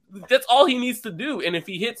all he needs to do. And if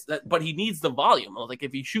he hits that, but he needs the volume. Like,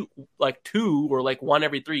 if you shoot like 2 or like 1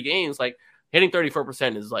 every 3 games, like hitting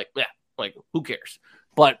 34% is like, yeah, like who cares?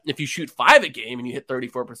 But if you shoot 5 a game and you hit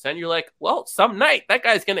 34%, you're like, well, some night that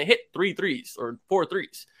guy's going to hit 3 threes or 4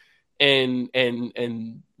 threes. And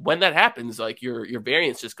when that happens, like your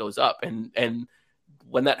variance just goes up. And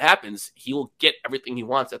when that happens, he will get everything he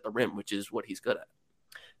wants at the rim, which is what he's good at.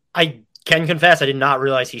 I can confess, I did not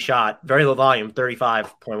realize he shot very low volume,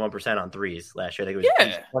 35.1% on threes last year. I think it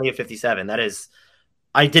was 20 of 57.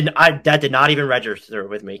 That did not even register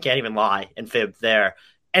with me. Can't even lie and fib there.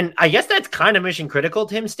 And I guess that's kind of mission critical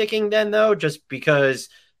to him sticking then, though, just because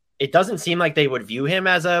it doesn't seem like they would view him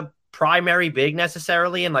as a primary big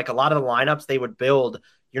necessarily. And like a lot of the lineups they would build,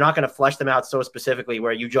 you're not going to flesh them out so specifically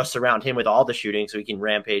where you just surround him with all the shooting so he can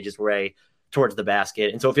rampage his way towards the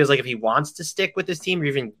basket. And so it feels like if he wants to stick with this team or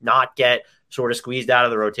even not get sort of squeezed out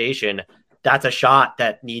of the rotation, that's a shot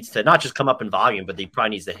that needs to not just come up in volume, but he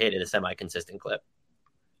probably needs to hit at a semi-consistent clip.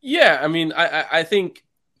 Yeah, I mean, I think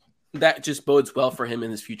that just bodes well for him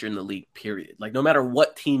in his future in the league, period. Like, no matter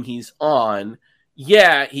what team he's on,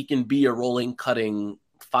 yeah, he can be a rolling, cutting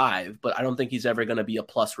 5, but I don't think he's ever going to be a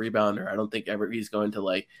plus rebounder. I don't think ever he's going to,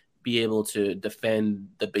 like, be able to defend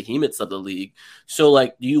the behemoths of the league. So,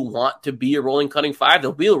 like, do you want to be a rolling, cutting 5?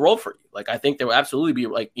 There'll be a role for you. Like, I think there will absolutely be,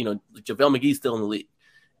 like, you know, JaVale McGee's still in the league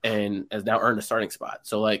and has now earned a starting spot.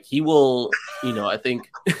 So, like, he will, you know, I think.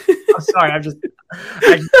 I'm sorry, I just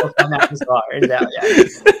found that bizarre.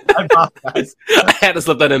 I apologize. I had to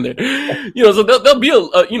slip that in there. You know, so there'll be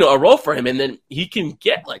a role for him, and then he can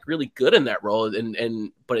get like really good in that role.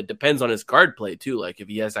 But it depends on his guard play too. Like, if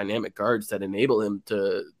he has dynamic guards that enable him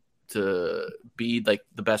to be like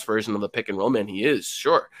the best version of the pick and roll man he is,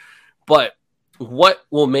 sure. But what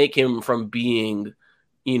will make him from being,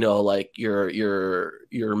 you know, like your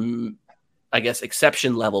I guess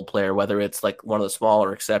exception level player, whether it's like one of the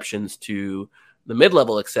smaller exceptions to the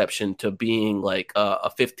mid-level exception to being like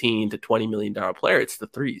a $15 to $20 million player, it's the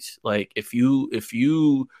threes. Like, if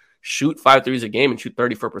you shoot 5 threes a game and shoot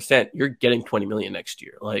 34%, you're getting 20 million next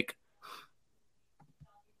year. Like,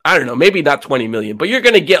 I don't know, maybe not 20 million, but you're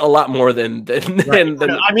going to get a lot more than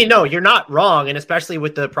I mean, no, you're not wrong. And especially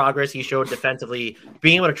with the progress he showed defensively,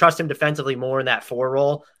 being able to trust him defensively more in that 4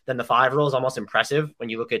 role than the 5 role is almost impressive when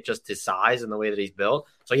you look at just his size and the way that he's built.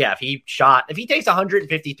 So yeah, if he takes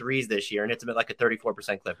 153s this year and it's a bit like a 34%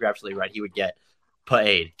 clip, you're absolutely right. He would get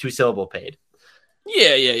paid, 2-syllable paid.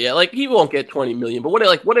 Yeah. Like, he won't get 20 million, but what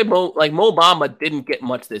if Mo Bamba didn't get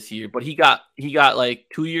much this year, but he got like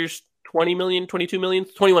 2 years, 20 million, 22 million,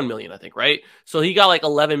 21 million, I think, right? So he got like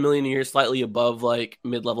 11 million a year, slightly above like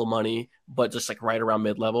mid-level money, but just like right around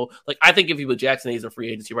mid-level. Like, I think if he was Jackson Hayes in free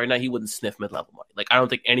agency right now, he wouldn't sniff mid-level money. Like, I don't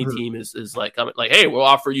think any team is like, hey, we'll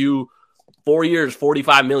offer you 4 years,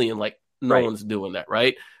 45 million. Like, no one's doing that,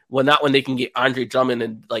 right? Well, not when they can get Andre Drummond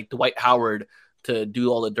and like Dwight Howard to do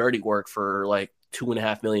all the dirty work for like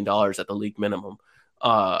 $2.5 million at the league minimum.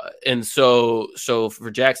 And so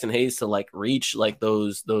for Jackson Hayes to like reach like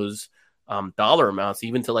those dollar amounts,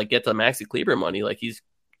 even to like get the Maxi Kleber money, like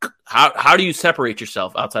how do you separate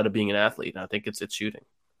yourself outside of being an athlete? And I think it's shooting.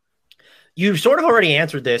 You've sort of already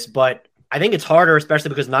answered this, but I think it's harder, especially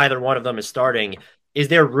because neither one of them is starting. Is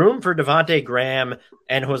there room for Devontae Graham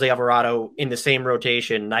and Jose Alvarado in the same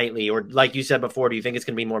rotation nightly? Or like you said before, do you think it's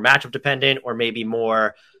going to be more matchup dependent, or maybe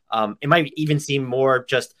more, it might even seem more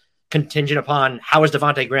just contingent upon how is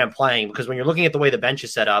Devontae Graham playing? Because when you're looking at the way the bench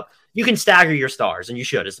is set up, you can stagger your stars, and you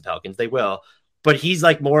should as the Pelicans. They will. But he's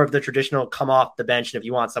like more of the traditional come off the bench, and if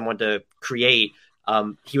you want someone to create,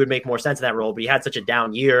 he would make more sense in that role. But he had such a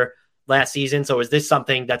down year last season. So is this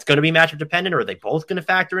something that's going to be matchup dependent, or are they both going to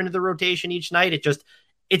factor into the rotation each night?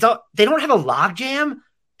 They don't have a log jam,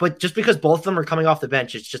 but just because both of them are coming off the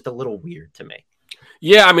bench, it's just a little weird to me.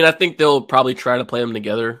 Yeah, I mean, I think they'll probably try to play them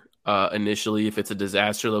together initially. If it's a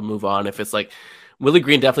disaster, they'll move on. If it's like, Willie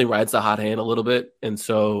Green definitely rides the hot hand a little bit, and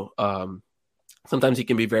so sometimes he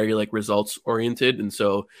can be very like results oriented. And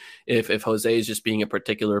so if Jose is just being a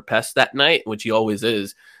particular pest that night, which he always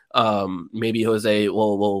is, maybe Jose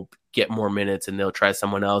will get more minutes and they'll try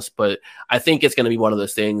someone else. But I think it's going to be one of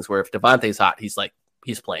those things where if Devontae's hot,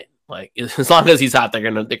 he's playing. Like, as long as he's hot, they're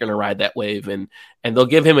gonna ride that wave, and they'll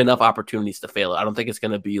give him enough opportunities to fail it. I don't think it's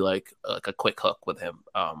gonna be like a quick hook with him.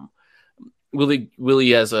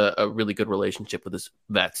 Willie has a really good relationship with his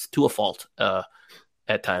vets to a fault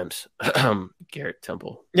at times. Garrett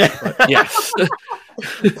Temple. But, yes.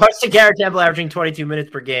 Parts to Garrett Temple averaging 22 minutes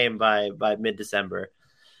per game by mid-December.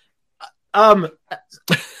 So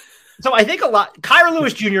I think Kyra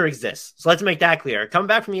Lewis Jr. exists. So let's make that clear. Coming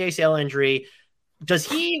back from the ACL injury, does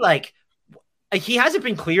he he hasn't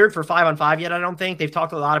been cleared for 5-on-5 yet, I don't think. They've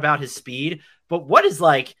talked a lot about his speed, but what is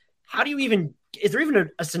how do you even, is there even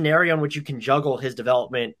a scenario in which you can juggle his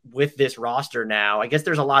development with this roster now? I guess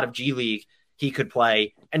there's a lot of G League he could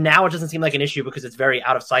play, and now it doesn't seem like an issue because it's very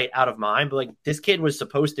out of sight, out of mind, but this kid was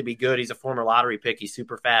supposed to be good. He's a former lottery pick. He's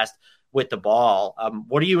super fast with the ball.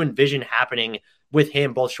 What do you envision happening with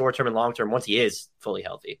him, both short-term and long-term, once he is fully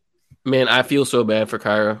healthy? Man, I feel so bad for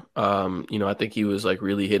Kyra. I think he was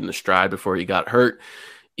really hitting the stride before he got hurt.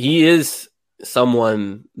 He is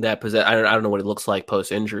someone that I don't know what it looks like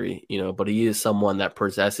post-injury, but he is someone that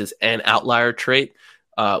possesses an outlier trait,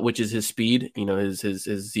 which is his speed.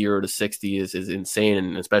 His 0 to 60 is insane,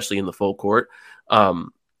 and especially in the full court.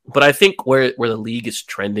 But I think where the league is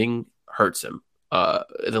trending hurts him.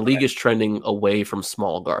 The league is trending away from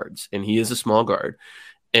small guards, and he is a small guard.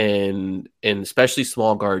 And especially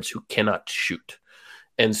small guards who cannot shoot.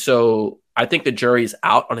 And so I think the jury's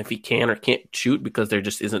out on if he can or can't shoot because there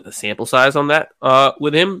just isn't a sample size on that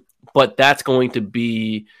with him. But that's going to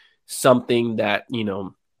be something that,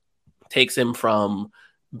 takes him from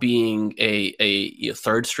being a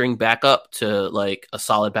third string backup to a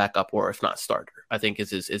solid backup, or if not starter, I think is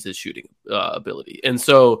his shooting ability. And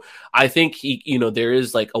so I think he, there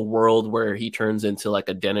is a world where he turns into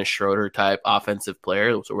a Dennis Schroeder type offensive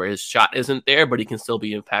player, where his shot isn't there, but he can still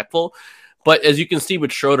be impactful. But as you can see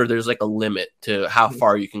with Schroeder, there's a limit to how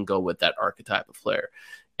far you can go with that archetype of player.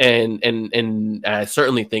 And I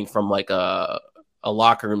certainly think from a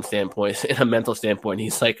locker room standpoint, in a mental standpoint,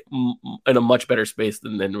 he's in a much better space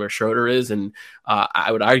than where Schroeder is. And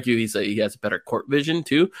I would argue he has better court vision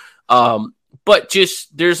too. But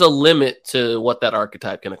just there's a limit to what that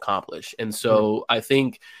archetype can accomplish. And so I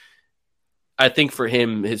think for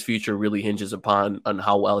him, his future really hinges on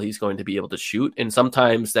how well he's going to be able to shoot. And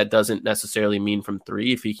sometimes that doesn't necessarily mean from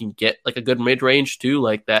three. If he can get a good mid range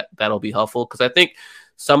too, that'll be helpful. Cause I think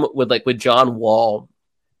with John Wall,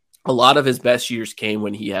 a lot of his best years came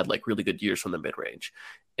when he had really good years from the mid range.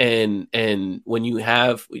 And when you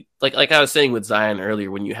have, like I was saying with Zion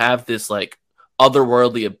earlier, when you have this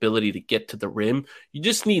otherworldly ability to get to the rim, you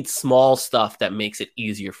just need small stuff that makes it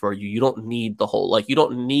easier for you. You don't need the whole, you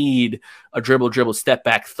don't need a dribble, step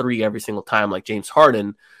back three every single time like James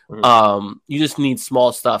Harden. Mm-hmm. You just need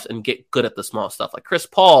small stuff and get good at the small stuff. Like Chris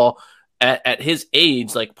Paul at his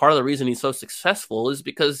age, part of the reason he's so successful is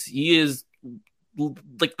because he is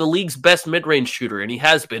the league's best mid-range shooter, and he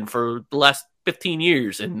has been for the last 15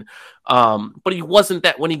 years. And but he wasn't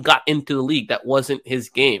that when he got into the league. That wasn't his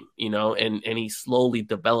game, and he slowly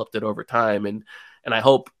developed it over time. And I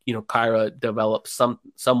hope Kyra develops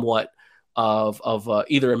somewhat of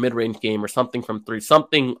either a mid-range game or something from three,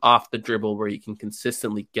 something off the dribble where he can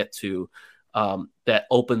consistently get to that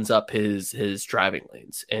opens up his driving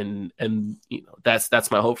lanes. And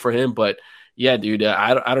that's my hope for him. But yeah, dude,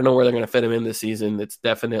 I don't know where they're going to fit him in this season. It's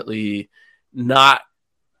definitely not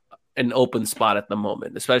an open spot at the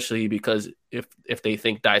moment, especially because if they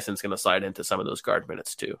think Dyson's going to slide into some of those guard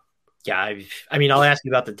minutes too. Yeah, I mean, I'll ask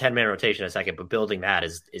you about the 10-man rotation in a second, but building that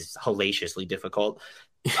is hellaciously difficult.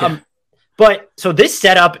 But so this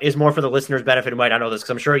setup is more for the listeners' benefit who might not know this,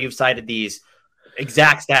 because I'm sure you've cited these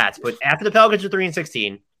exact stats. But after the Pelicans are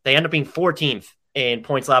 3-16, they end up being 14th in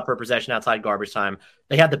points allowed per possession outside garbage time.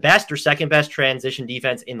 They had the best or second best transition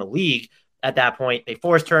defense in the league at that point. They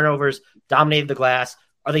forced turnovers, dominated the glass.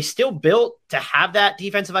 Are they still built to have that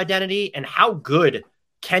defensive identity? And how good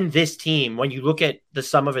can this team, when you look at the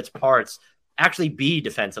sum of its parts, actually be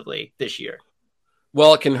defensively this year?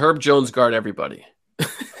 Well, can Herb Jones guard everybody?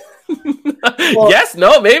 Well, yes,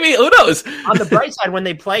 no, maybe. Who knows? On the bright side, when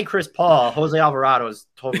they play Chris Paul, Jose Alvarado is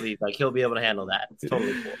totally he'll be able to handle that. It's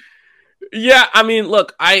totally cool. Yeah, I mean,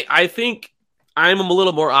 look, I think I'm a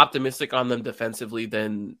little more optimistic on them defensively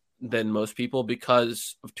than most people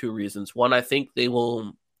because of two reasons. One, I think they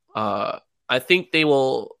will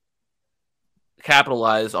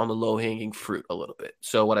capitalize on the low-hanging fruit a little bit.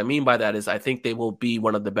 So what I mean by that is I think they will be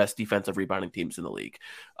one of the best defensive rebounding teams in the league.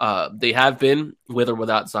 They have been with or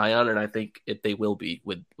without Zion, and I think they will be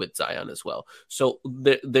with Zion as well. So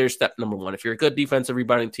there's step number one. If you're a good defensive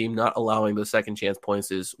rebounding team, not allowing those second chance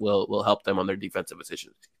points will help them on their defensive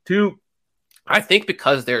efficiency. Two, I think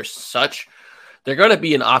because they're going to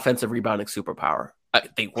be an offensive rebounding superpower.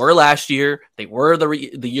 They were last year. They were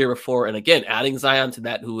the year before. And again, adding Zion to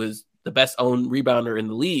that, who is the best owned rebounder in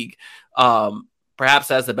the league. Perhaps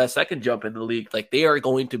has the best second jump in the league. Like they are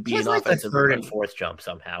going to be an like offensive third and fourth jump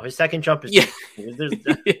somehow. His second jump is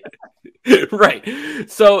right.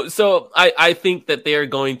 So I think that they are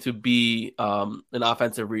going to be an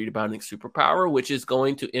offensive rebounding superpower, which is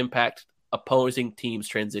going to impact opposing teams'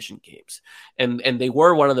 transition games. And they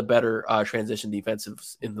were one of the better transition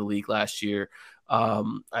defensives in the league last year.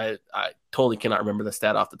 I totally cannot remember the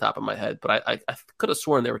stat off the top of my head, but I could have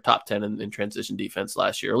sworn they were top 10 in transition defense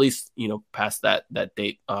last year, or at least, past that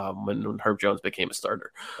date when Herb Jones became a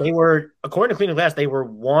starter. They were, according to Cleveland Glass, they were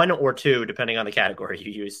 1 or 2, depending on the category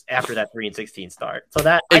you use, after that 3-16 start. So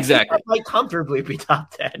that exactly I think that might comfortably be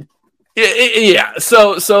top 10. Yeah.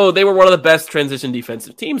 So they were one of the best transition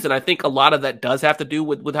defensive teams, and I think a lot of that does have to do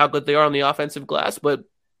with how good they are on the offensive glass, but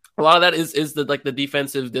a lot of that is the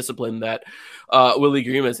defensive discipline that Willie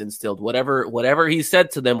Green has instilled. Whatever he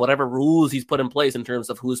said to them, whatever rules he's put in place in terms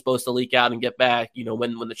of who's supposed to leak out and get back,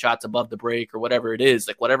 when the shot's above the break or whatever it is,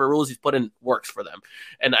 like whatever rules he's put in works for them,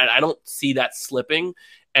 and I don't see that slipping.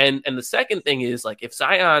 And the second thing is, like, if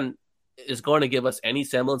Zion is going to give us any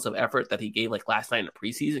semblance of effort that he gave like last night in a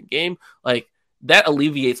preseason game, like that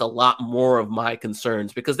alleviates a lot more of my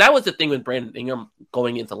concerns, because that was the thing with Brandon Ingram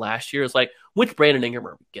going into last year, is like, which Brandon Ingram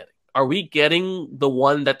are we getting? Are we getting the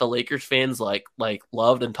one that the Lakers fans like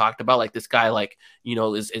loved and talked about? Like, this guy, like,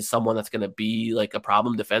 is someone that's going to be like a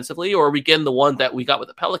problem defensively? Or are we getting the one that we got with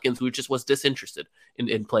the Pelicans, who just was disinterested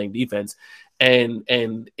in playing defense? And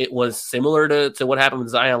it was similar to what happened with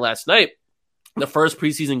Zion last night. The first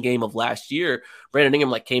preseason game of last year, Brandon Ingram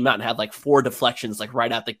like came out and had like 4 deflections like right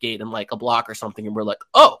out the gate and like a block or something, and we're like,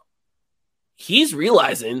 oh, he's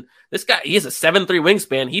realizing this guy, he has a 7'3"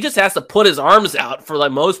 wingspan. He just has to put his arms out for the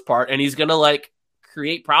most part, and he's gonna like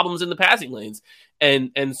create problems in the passing lanes.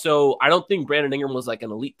 And so I don't think Brandon Ingram was like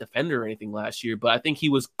an elite defender or anything last year, but I think he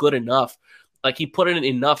was good enough. Like, he put in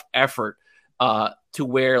enough effort to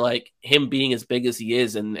where, like, him being as big as he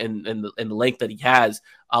is and the length that he has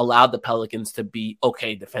allowed the Pelicans to be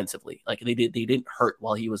okay defensively. Like, they didn't hurt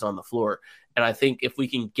while he was on the floor. And I think if we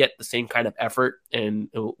can get the same kind of effort and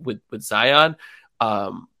with Zion,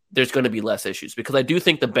 there's going to be less issues, because I do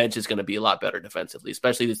think the bench is going to be a lot better defensively,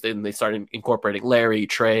 especially when they start incorporating Larry,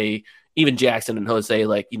 Trey, even Jackson and Jose.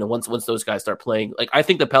 Like, once those guys start playing, like, I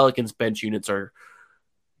think the Pelicans bench units are,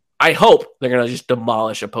 I hope they're going to just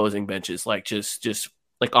demolish opposing benches, like just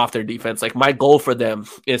like off their defense. Like, my goal for them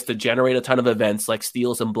is to generate a ton of events, like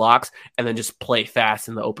steals and blocks, and then just play fast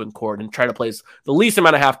in the open court and try to play the least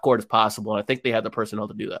amount of half court as possible. And I think they have the personnel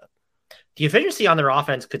to do that. The efficiency on their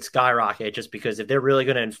offense could skyrocket, just because if they're really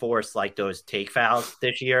going to enforce like those take fouls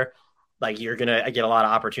this year, like, you're going to get a lot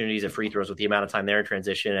of opportunities at free throws with the amount of time they're in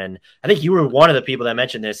transition. And I think you were one of the people that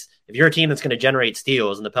mentioned this. If you're a team that's going to generate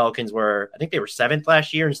steals, and the Pelicans were, I think they were 7th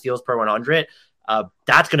last year in steals per 100,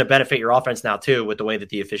 that's going to benefit your offense now too, with the way that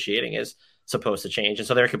the officiating is supposed to change. And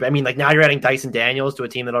so there could, like, now you're adding Dyson Daniels to a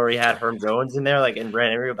team that already had Herb Jones in there, like, and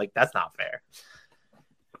Brandon Ingram. Like, that's not fair.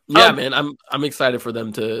 Yeah, man, I'm excited for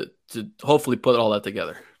them to hopefully put all that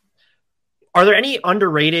together. Are there any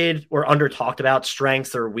underrated or under talked about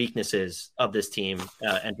strengths or weaknesses of this team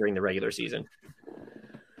entering the regular season?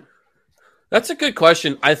 That's a good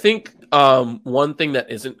question. I think one thing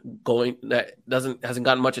that hasn't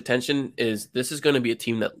gotten much attention is this is going to be a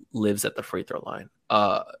team that lives at the free throw line.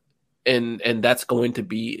 And that's going to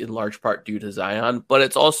be in large part due to Zion, but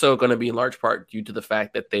it's also going to be in large part due to the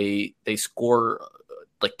fact that they score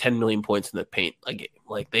like 10 million points in the paint a game.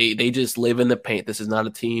 Like, they just live in the paint. This is not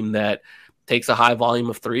a team that takes a high volume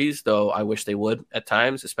of threes, though I wish they would at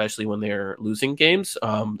times, especially when they're losing games.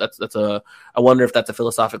 I wonder if that's a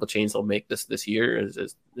philosophical change they'll make this year,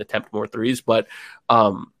 is attempt more threes. But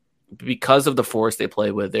because of the force they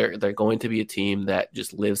play with, they're going to be a team that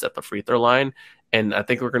just lives at the free throw line. And I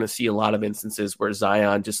think we're going to see a lot of instances where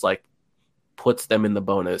Zion just like puts them in the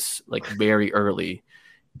bonus like very early.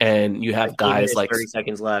 And you have guys like 30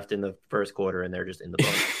 seconds left in the first quarter, and they're just in the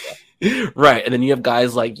bonus. Right. And then you have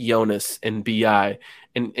guys like Jonas and BI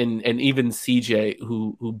and even CJ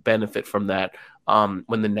who benefit from that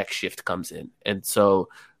when the next shift comes in. And so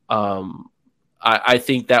I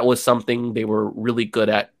think that was something they were really good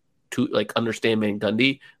at, to like understand Van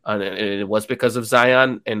Gundy, and it was because of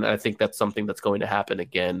Zion. And I think that's something that's going to happen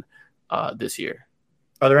again this year.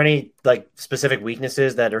 Are there any like specific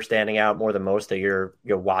weaknesses that are standing out more than most that you're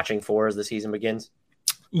watching for as the season begins?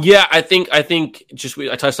 Yeah, I think just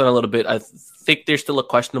I touched on it a little bit. I think they're still a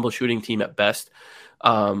questionable shooting team at best.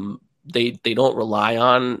 They don't rely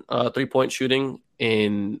on 3-point shooting,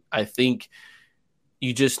 and I think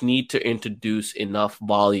you just need to introduce enough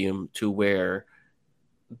volume to where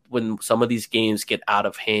when some of these games get out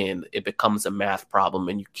of hand, it becomes a math problem,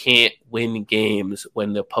 and you can't win games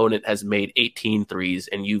when the opponent has made 18 threes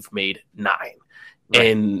and you've made 9.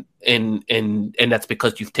 Right. And that's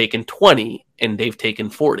because you've taken 20 and they've taken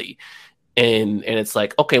 40. And it's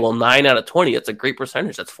like, okay, well, 9 out of 20, that's a great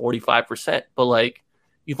percentage. That's 45%. But like,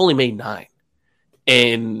 you've only made 9.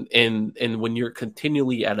 And when you're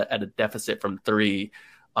continually at a deficit from 3,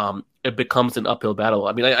 it becomes an uphill battle.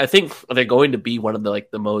 I mean, I think they're going to be one of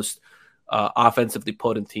the most offensively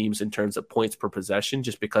potent teams in terms of points per possession,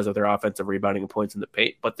 just because of their offensive rebounding and points in the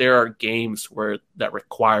paint. But there are games that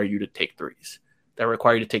require you to take threes, that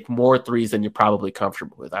require you to take more threes than you're probably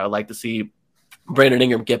comfortable with. I would like to see Brandon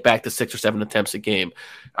Ingram get back to 6 or 7 attempts a game.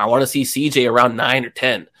 I want to see CJ around 9 or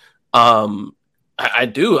 10. I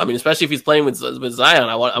do. I mean, especially if he's playing with Zion,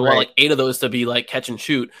 I want like 8 of those to be like catch and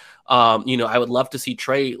shoot. I would love to see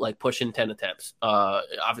Trey like push in 10 attempts.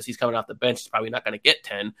 Obviously he's coming off the bench. He's probably not going to get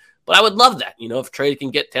 10, but I would love that. If Trey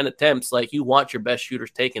can get 10 attempts, like you want your best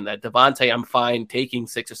shooters taking that. Devontae, I'm fine taking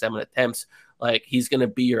 6 or 7 attempts. Like he's going to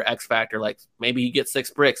be your X factor. Like maybe he gets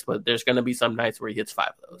 6 bricks, but there's going to be some nights where he hits 5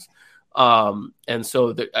 of those. And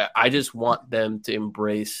so I just want them to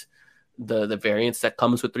embrace the variance that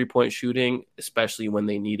comes with 3-point shooting, especially when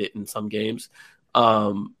they need it in some games.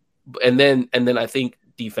 And then I think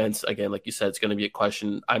defense, again, like you said, it's going to be a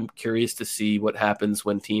question. I'm curious to see what happens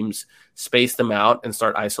when teams space them out and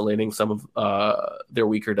start isolating some of their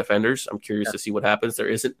weaker defenders. I'm curious to see what happens. There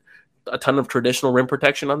isn't a ton of traditional rim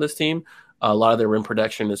protection on this team. A lot of their rim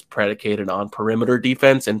protection is predicated on perimeter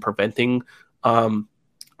defense and preventing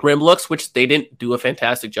rim looks, which they didn't do a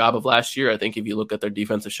fantastic job of last year. I think if you look at their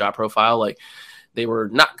defensive shot profile, like they were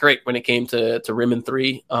not great when it came to rim and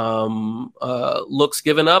 3 looks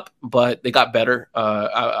given up, but they got better.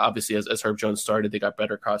 Obviously, as Herb Jones started, they got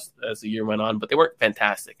better as the year went on, but they weren't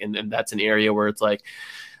fantastic. And that's an area where it's like,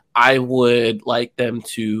 I would like them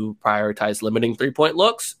to prioritize limiting 3-point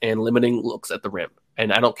looks and limiting looks at the rim.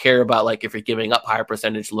 And I don't care about like if you're giving up higher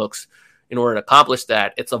percentage looks. In order to accomplish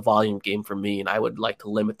that, it's a volume game for me, and I would like to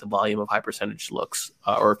limit the volume of high percentage looks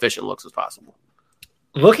or efficient looks as possible.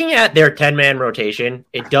 Looking at their 10-man rotation,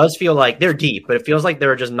 it does feel like they're deep, but it feels like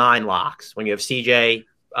there are just 9 locks. When you have CJ,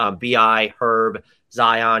 BI, Herb,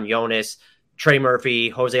 Zion, Jonas, Trey Murphy,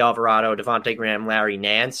 Jose Alvarado, Devontae Graham, Larry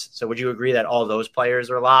Nance. So would you agree that all those players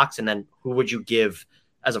are locks? And then who would you give,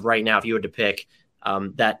 as of right now, if you had to pick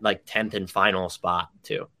that like 10th and final spot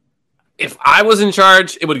to? If I was in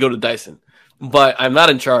charge, it would go to Dyson, but I'm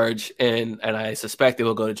not in charge, and I suspect it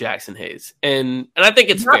will go to Jackson Hayes. And I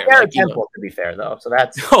think it's fair. Like, Temple, to be fair, though. So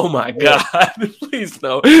that's oh my god, please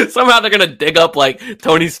no. Somehow they're gonna dig up like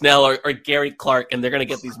Tony Snell or Gary Clark, and they're gonna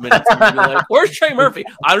get these minutes. And be like, where's Trey Murphy?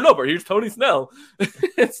 I don't know, but here's Tony Snell.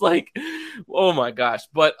 It's like, oh my gosh.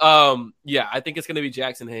 But yeah, I think it's gonna be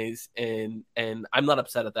Jackson Hayes, and I'm not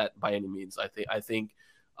upset at that by any means. I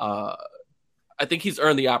think he's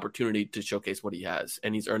earned the opportunity to showcase what he has,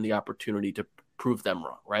 and he's earned the opportunity to prove them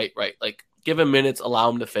wrong, right? Like give him minutes, allow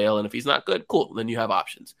him to fail, and if he's not good, cool, then you have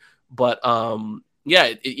options. But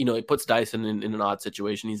yeah, it puts Dyson in an odd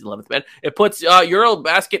situation. He's 11th man. It puts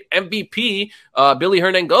Eurobasket MVP Billy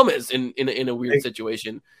Hernangomez in a weird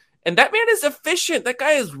situation. And that man is efficient. That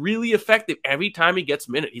guy is really effective every time he gets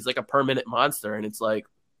minute. He's like a per minute monster, and it's like,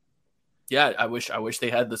 yeah, I wish they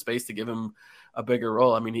had the space to give him a bigger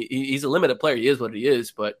role. I mean, he's a limited player. He is what he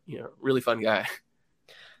is, but really fun guy.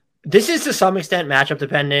 This is to some extent matchup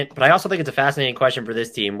dependent, but I also think it's a fascinating question for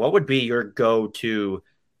this team. What would be your go-to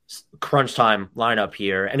crunch time lineup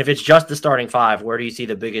here? And if it's just the starting 5, where do you see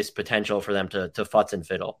the biggest potential for them to futz and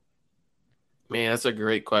fiddle? Man, that's a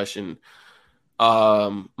great question.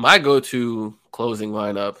 My go-to closing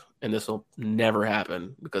lineup, and this will never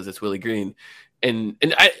happen because it's Willie Green. And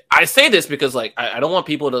I say this because like I don't want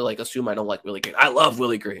people to like assume I don't like Willie Green. I love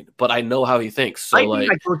Willie Green, but I know how he thinks. So I think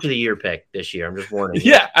my coach of the year pick this year. I'm just warning.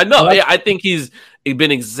 Yeah, I know. Yeah, I think he's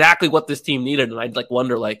been exactly what this team needed, and I'd like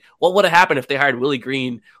wonder like what would have happened if they hired Willie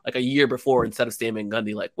Green like a year before instead of Stan Van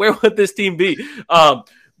Gundy. Like where would this team be?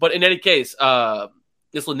 But in any case,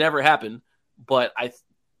 this will never happen. But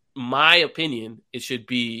my opinion, it should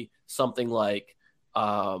be something like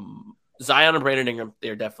Zion and Brandon Ingram.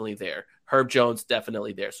 They're definitely there. Herb Jones,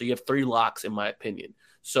 definitely there. So you have 3 locks, in my opinion.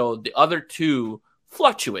 So the other 2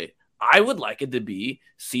 fluctuate. I would like it to be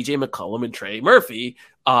CJ McCollum and Trey Murphy.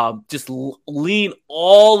 Just lean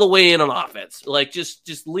all the way in on offense. Like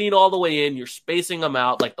just lean all the way in. You're spacing them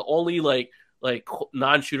out. Like the only like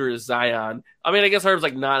non-shooter is Zion. I mean, I guess Herb's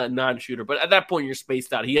like not a non-shooter, but at that point you're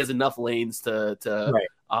spaced out. He has enough lanes to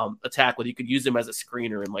attack with. You could use him as a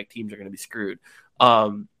screener, and like teams are going to be screwed.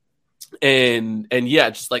 And yeah,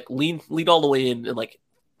 just like lean all the way in and like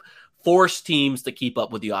force teams to keep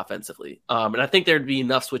up with you offensively. And I think there'd be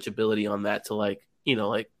enough switchability on that to like,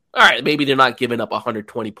 all right, maybe they're not giving up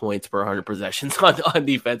 120 points per 100 possessions on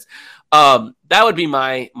defense. That would be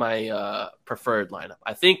my preferred lineup.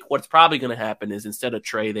 I think what's probably going to happen is instead of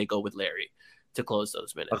Trey, they go with Larry to close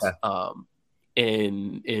those minutes. Okay.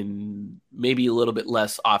 In maybe a little bit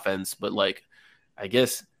less offense, but like, I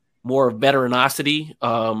guess more veteranosity.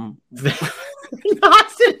 Veteranosity.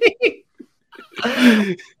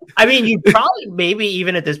 I mean, you probably maybe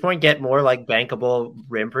even at this point get more like bankable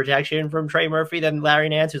rim protection from Trey Murphy than Larry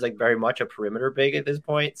Nance, who's like very much a perimeter big at this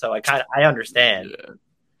point. So I understand.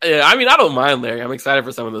 Yeah, I mean, I don't mind Larry. I'm excited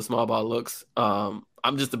for some of the small ball looks. I'm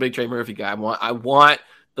just a big Trey Murphy guy. I want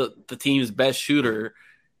the team's best shooter,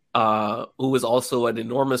 who is also an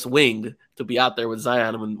enormous wing, to be out there with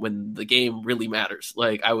Zion when the game really matters.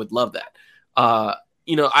 Like, I would love that.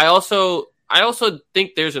 I also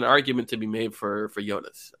think there's an argument to be made for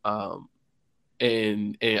Jonas.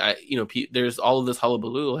 And I, there's all of this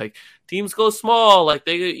hullabaloo, like teams go small, like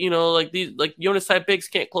they, like these, like Jonas type bigs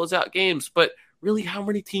can't close out games, but really how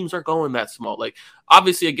many teams are going that small? Like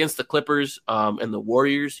obviously against the Clippers, and the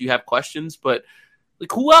Warriors, you have questions, but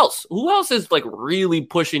like who else is like really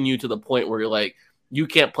pushing you to the point where you're like, you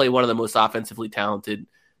can't play one of the most offensively talented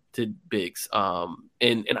bigs. And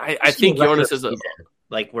I think Jonas is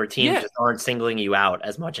like where teams just aren't singling you out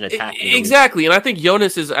as much in attacking. Exactly. And I think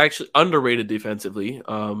Jonas is actually underrated defensively.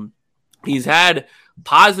 He's had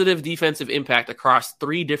positive defensive impact across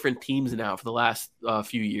 3 different teams now for the last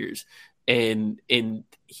few years. And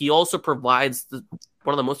he also provides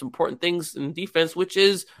one of the most important things in defense, which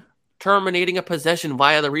is terminating a possession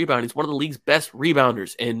via the rebound. He's one of the league's best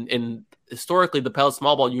rebounders. And historically, the Pels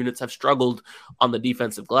small ball units have struggled on the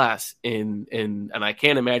defensive glass. And I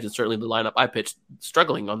can't imagine certainly the lineup I pitched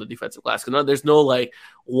struggling on the defensive glass. Because there's no like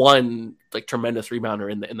one like tremendous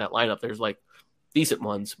rebounder in that lineup. There's like decent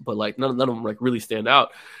ones, but like none of them like really stand out.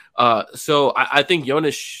 So I think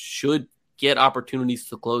Jonas should get opportunities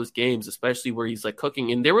to close games, especially where he's like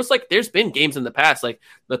cooking. And there's been games in the past, like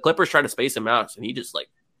the Clippers tried to space him out and he just like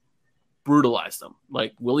brutalized them.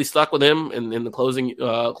 Like Willie stuck with him in the closing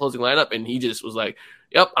lineup, and he just was like,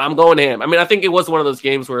 "Yep, I'm going ham." I mean, I think it was one of those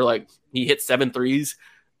games where like he hit 7 threes.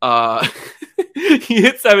 He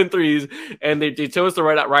hit 7 threes, and they chose to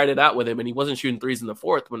ride it out with him, and he wasn't shooting threes in the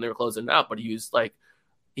fourth when they were closing out, but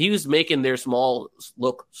he was making their small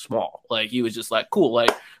look small. Like he was just like, cool,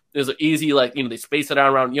 like there's an easy, like, they space it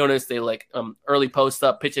out around Jonas. They like early post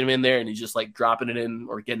up, pitching him in there, and he's just like dropping it in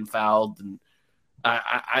or getting fouled. And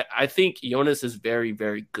I think Jonas is very,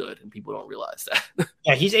 very good, and people don't realize that.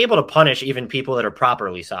 Yeah, he's able to punish even people that are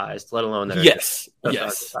properly sized, let alone that are yes.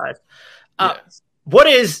 sized. What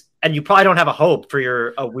is, and you probably don't have a hope for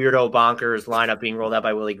a weirdo bonkers lineup being rolled out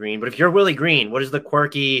by Willie Green, but if you're Willie Green, what is the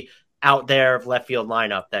quirky out there of left field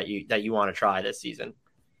lineup that you want to try this season?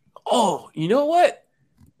 Oh, you know what?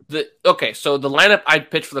 So the lineup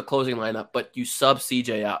I'd pitch for the closing lineup, but you sub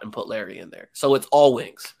CJ out and put Larry in there, so it's all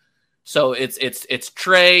wings. So it's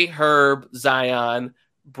Trey, Herb, Zion,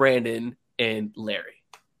 Brandon, and Larry.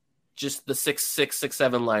 Just the 6'6",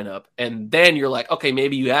 6'7" lineup. And then you're like, okay,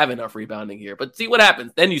 maybe you have enough rebounding here. But see what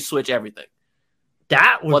happens. Then you switch everything.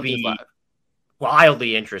 That would be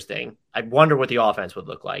wildly interesting. I wonder what the offense would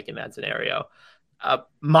look like in that scenario.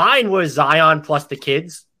 Mine was Zion plus the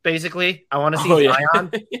kids, basically. I want to see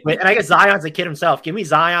Zion. And I guess Zion's a kid himself. Give me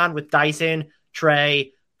Zion with Dyson,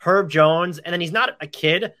 Trey, Herb Jones. And then he's not a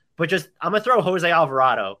kid, but just I'm going to throw Jose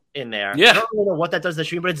Alvarado in there. Yeah. I don't really know what that does to the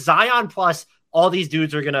shooting, but it's Zion plus all these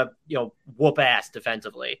dudes are going to, whoop ass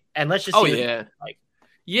defensively. And let's just see like.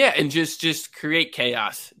 Yeah, and just create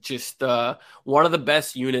chaos. Just one of the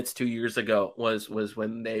best units 2 years ago was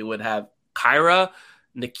when they would have Kyra,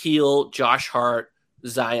 Nikhil, Josh Hart,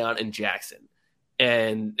 Zion, and Jackson.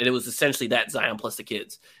 And it was essentially that Zion plus the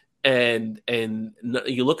kids. And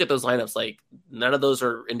you look at those lineups, like none of those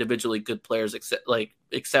are individually good players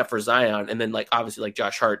except for Zion. And then like obviously like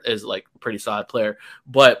Josh Hart is like a pretty solid player,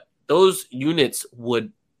 but those units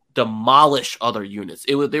would demolish other units.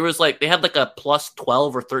 They had like a plus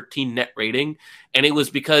 12 or 13 net rating. And it was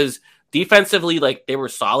because defensively, like they were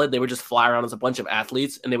solid. They would just fly around as a bunch of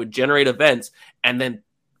athletes and they would generate events. And then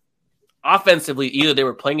offensively, either they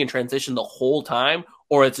were playing in transition the whole time,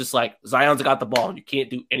 or it's just like Zion's got the ball and you can't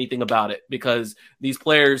do anything about it because these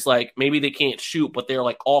players, like maybe they can't shoot, but they're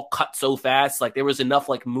like all cut so fast. Like there was enough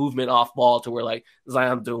like movement off ball to where like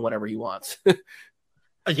Zion's doing whatever he wants.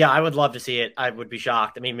 Yeah, I would love to see it. I would be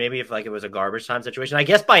shocked. I mean, maybe if like it was a garbage time situation. I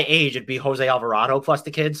guess by age, it'd be Jose Alvarado plus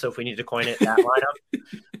the kids. So if we need to coin it that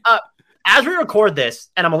lineup. As we record this,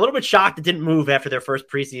 and I'm a little bit shocked it didn't move after their first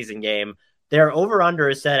preseason game, Their over-under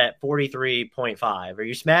is set at 43.5. Are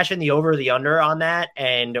you smashing the over or the under on that?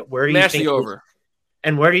 And where do you Smash think the over?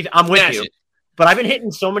 And where do you? I'm with Smash you. it. But I've been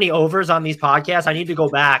hitting so many overs on these podcasts. I need to go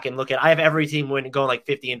back and look at. I have every team going like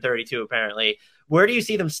 50 and 32 apparently. Where do you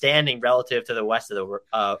see them standing relative to the rest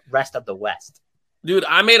of the West? Dude,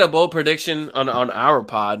 I made a bold prediction on our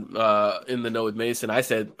pod in the Know with Mason. I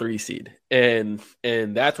said 3 seed, and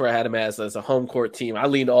that's where I had him as a home court team. I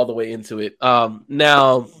leaned all the way into it.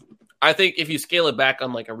 Now, I think if you scale it back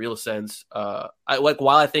on like a real sense, while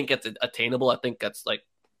I think it's attainable, I think that's like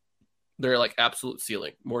they're like absolute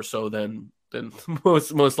ceiling more so than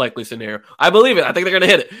most likely scenario. I believe it. I think they're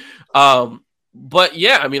gonna hit it. But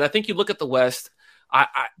yeah, I mean, I think you look at the West.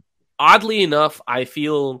 I oddly enough, I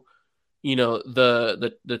feel.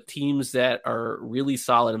 The teams that are really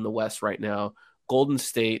solid in the West right now, Golden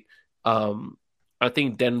State, I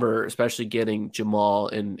think Denver, especially getting Jamal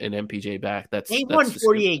and MPJ back. They won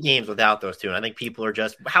 48 games without those two. And I think people are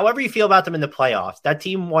just, however you feel about them in the playoffs, that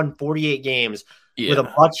team won 48 games with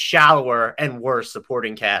a much shallower and worse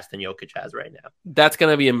supporting cast than Jokic has right now. That's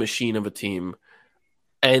going to be a machine of a team.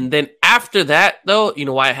 And then after that, though,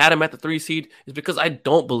 why I had him at the 3 seed is because I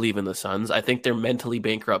don't believe in the Suns. I think they're mentally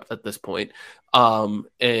bankrupt at this point. And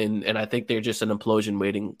I think they're just an implosion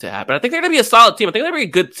waiting to happen. I think they're going to be a solid team. I think they're going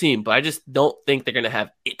to be a good team, but I just don't think they're going to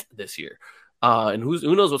have it this year. And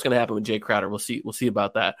who knows what's going to happen with Jay Crowder. We'll see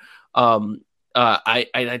about that.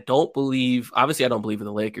 I don't believe, obviously I don't believe in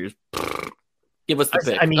the Lakers. Give us the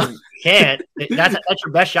pick. I mean, you can't. That's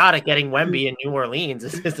your best shot at getting Wemby in New Orleans.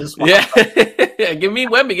 Is this one? Yeah. Give me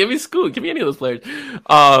Wemby. Give me Scoot. Give me any of those players.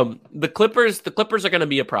 The Clippers are going to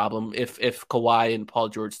be a problem if Kawhi and Paul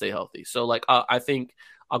George stay healthy. So, I think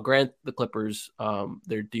I'll grant the Clippers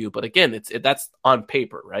their due. But again, that's on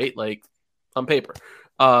paper, right? Like on paper.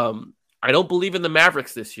 I don't believe in the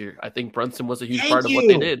Mavericks this year. I think Brunson was a huge part of what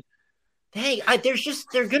they did. Dang,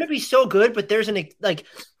 they're going to be so good, but there's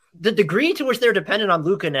the degree to which they're dependent on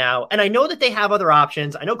Luka now, and I know that they have other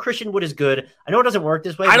options. I know Christian Wood is good. I know it doesn't work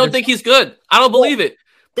this way. I don't think he's good. I don't believe it.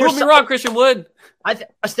 Prove me wrong, Christian Wood.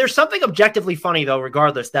 There's something objectively funny, though,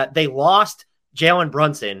 regardless, that they lost Jalen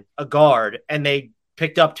Brunson, a guard, and they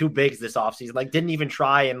picked up 2 bigs this offseason. Didn't even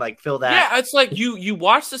try and fill that. Yeah, it's like you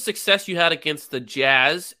watch the success you had against the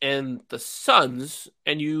Jazz and the Suns,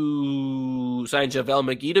 and you signed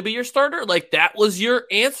JaVale McGee to be your starter. That was your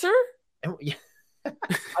answer?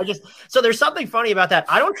 So there's something funny about that.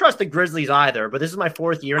 I don't trust the Grizzlies either, but this is my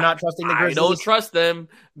 4th year not trusting the Grizzlies. I don't trust them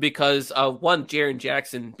because one, Jaren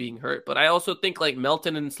Jackson being hurt, but I also think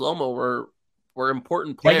Melton and Slomo were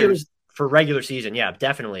important players for regular season. Yeah,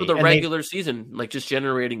 definitely. For the regular season, just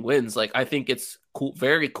generating wins. I think it's cool,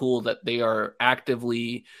 very cool that they are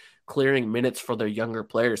actively clearing minutes for their younger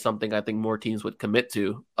players, something I think more teams would commit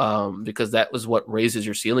to because that was what raises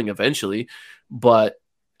your ceiling eventually. But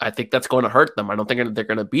I think that's going to hurt them. I don't think they're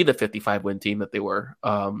going to be the 55-win team that they were.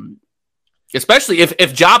 Especially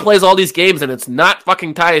if Ja plays all these games and it's not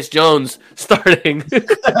fucking Tyus Jones starting.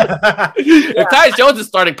 If Tyus Jones is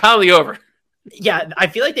starting, pound the over. Yeah, I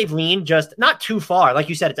feel like they've leaned just not too far. Like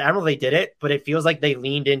you said, it's admirable they did it, but it feels like they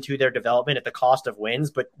leaned into their development at the cost of wins.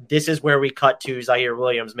 But this is where we cut to Zaire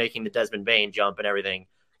Williams making the Desmond Bane jump and everything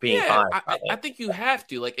being fine. I think you have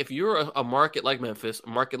to. If you're a market like Memphis, a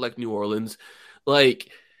market like New Orleans,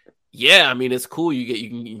 yeah, I mean, it's cool.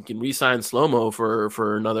 You can re-sign Slomo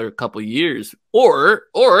for another couple of years, or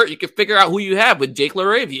you can figure out who you have with Jake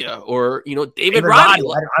LaRavia or David Roddy.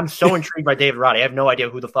 I'm so intrigued by David Roddy. I have no idea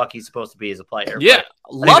who the fuck he's supposed to be as a player. Yeah,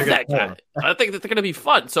 love that guy. I think that they're going to be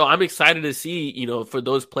fun. So I'm excited to see for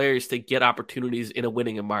those players to get opportunities in a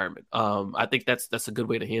winning environment. I think that's a good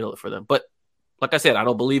way to handle it for them. But like I said, I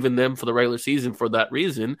don't believe in them for the regular season for that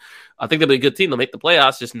reason. I think they'll be a good team. They'll make the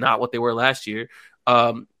playoffs, just not what they were last year.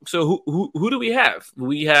 So who do we have?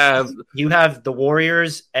 You have the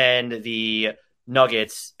Warriors and the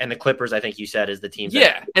Nuggets and the Clippers. I think you said is the team.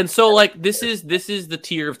 Yeah, and so this is the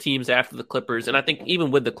tier of teams after the Clippers, and I think even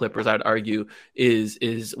with the Clippers, I'd argue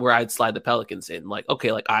is where I'd slide the Pelicans in.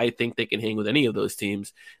 I think they can hang with any of those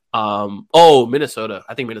teams. Minnesota.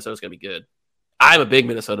 I think Minnesota's gonna be good. I'm a big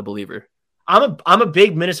Minnesota believer. I'm a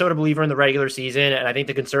big Minnesota believer in the regular season, and I think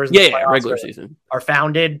the concerns regular season are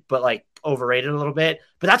founded, but overrated a little bit.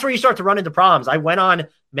 But that's where you start to run into problems. I went on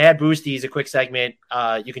Mad Boosties, a quick segment.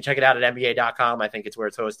 You can check it out at NBA.com. I think it's where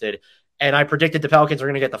it's hosted. And I predicted the Pelicans were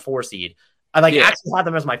going to get the 4 seed. I actually had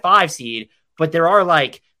them as my 5 seed, but there are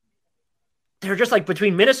they're just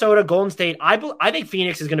between Minnesota, Golden State. I think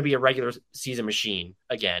Phoenix is going to be a regular season machine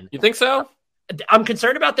again. You think so? I'm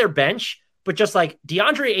concerned about their bench, but just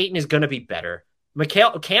DeAndre Ayton is going to be better.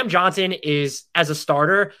 Cam Johnson is, as a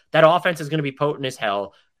starter, that offense is going to be potent as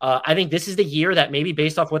hell. I think this is the year that maybe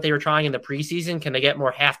based off what they were trying in the preseason, can they get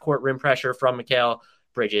more half-court rim pressure from Mikal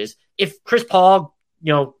Bridges? If Chris Paul,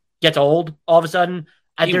 gets old all of a sudden,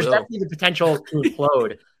 there's definitely the potential to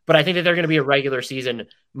implode. But I think that they're going to be a regular season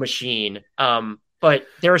machine. But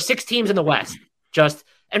there are 6 teams in the West.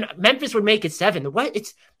 And Memphis would make it 7.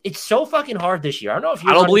 It's so fucking hard this year. I don't know if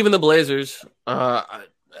I don't believe in the Blazers. I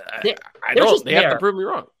don't. They have to prove me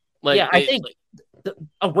wrong. I think.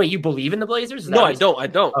 Wait, you believe in the Blazers? No, I don't.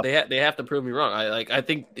 Oh. They have to prove me wrong. I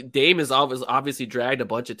think Dame has obviously dragged a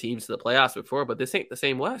bunch of teams to the playoffs before, but this ain't the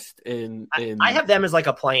same West. I have them as like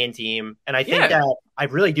a play-in team, and I think that I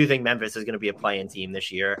really do think Memphis is going to be a play-in team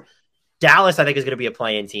this year. Dallas, I think, is going to be a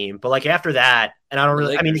play-in team, but like after that, and I don't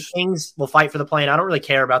really. I mean, the Kings will fight for the play-in. I don't really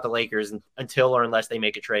care about the Lakers until or unless they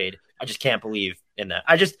make a trade. I just can't believe in that.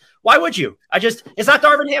 Why would you? It's not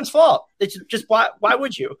Darvin Ham's fault. It's just why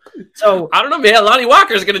would you? So I don't know, man. Lonnie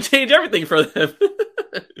Walker is going to change everything for them.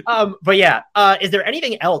 But yeah, is there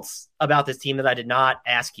anything else about this team that I did not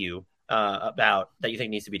ask you about that you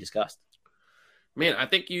think needs to be discussed? Man, I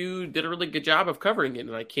think you did a really good job of covering it,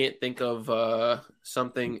 and I can't think of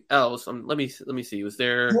something else. Let me see. Was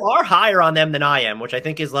there? You are higher on them than I am, which I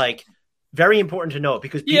think is like very important to note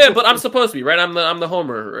because but I'm supposed to be right. I'm the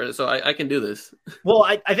homer, so I can do this. Well,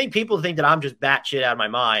 I think people think that I'm just batshit out of my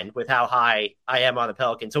mind with how high I am on the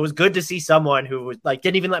Pelicans. So it was good to see someone who was like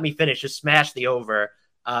didn't even let me finish, just smash the over.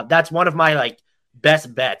 That's one of my like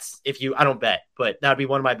best bets. I don't bet, but that would be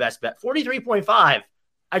one of my best bets. 43.5.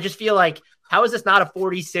 I just feel like, how is this not a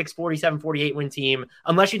 46, 47, 48 win team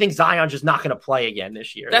unless you think Zion's just not going to play again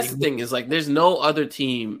this year? That's the thing is like there's no other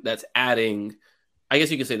team that's adding, I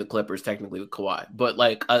guess you could say the Clippers technically with Kawhi, but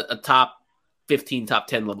like a top 15, top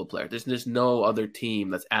 10 level player. There's no other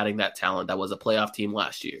team that's adding that talent that was a playoff team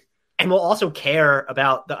last year. And we'll also care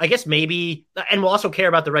about we'll also care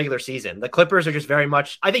about the regular season. The Clippers are just very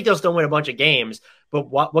much, I think they'll still win a bunch of games, but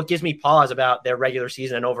what gives me pause about their regular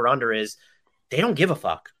season and over under is they don't give a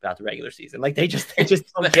fuck about the regular season. Like they just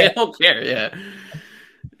don't care. They don't care.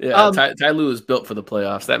 Yeah. Ty Lue is built for the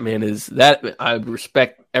playoffs. That man is that. I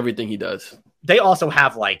respect everything he does. They also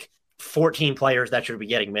have like 14 players that should be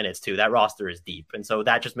getting minutes too. That roster is deep. And so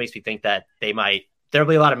that just makes me think that there'll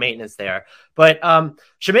be a lot of maintenance there. But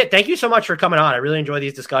Shamit, thank you so much for coming on. I really enjoy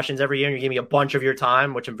these discussions every year. And you're giving me a bunch of your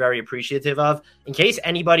time, which I'm very appreciative of. In case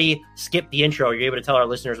anybody skipped the intro, you're able to tell our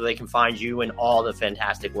listeners where they can find you and all the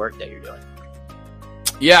fantastic work that you're doing.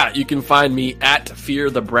 Yeah, you can find me at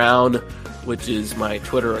Fear the Brown, which is my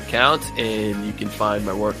Twitter account, and you can find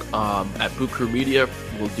my work at Boot Crew Media.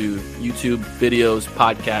 We'll do YouTube videos,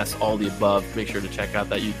 podcasts, all the above. Make sure to check out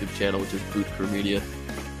that YouTube channel, which is Boot Crew Media.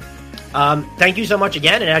 Thank you so much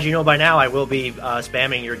again, and as you know by now, I will be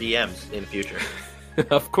spamming your DMs in the future.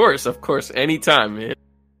 Of course, anytime, man.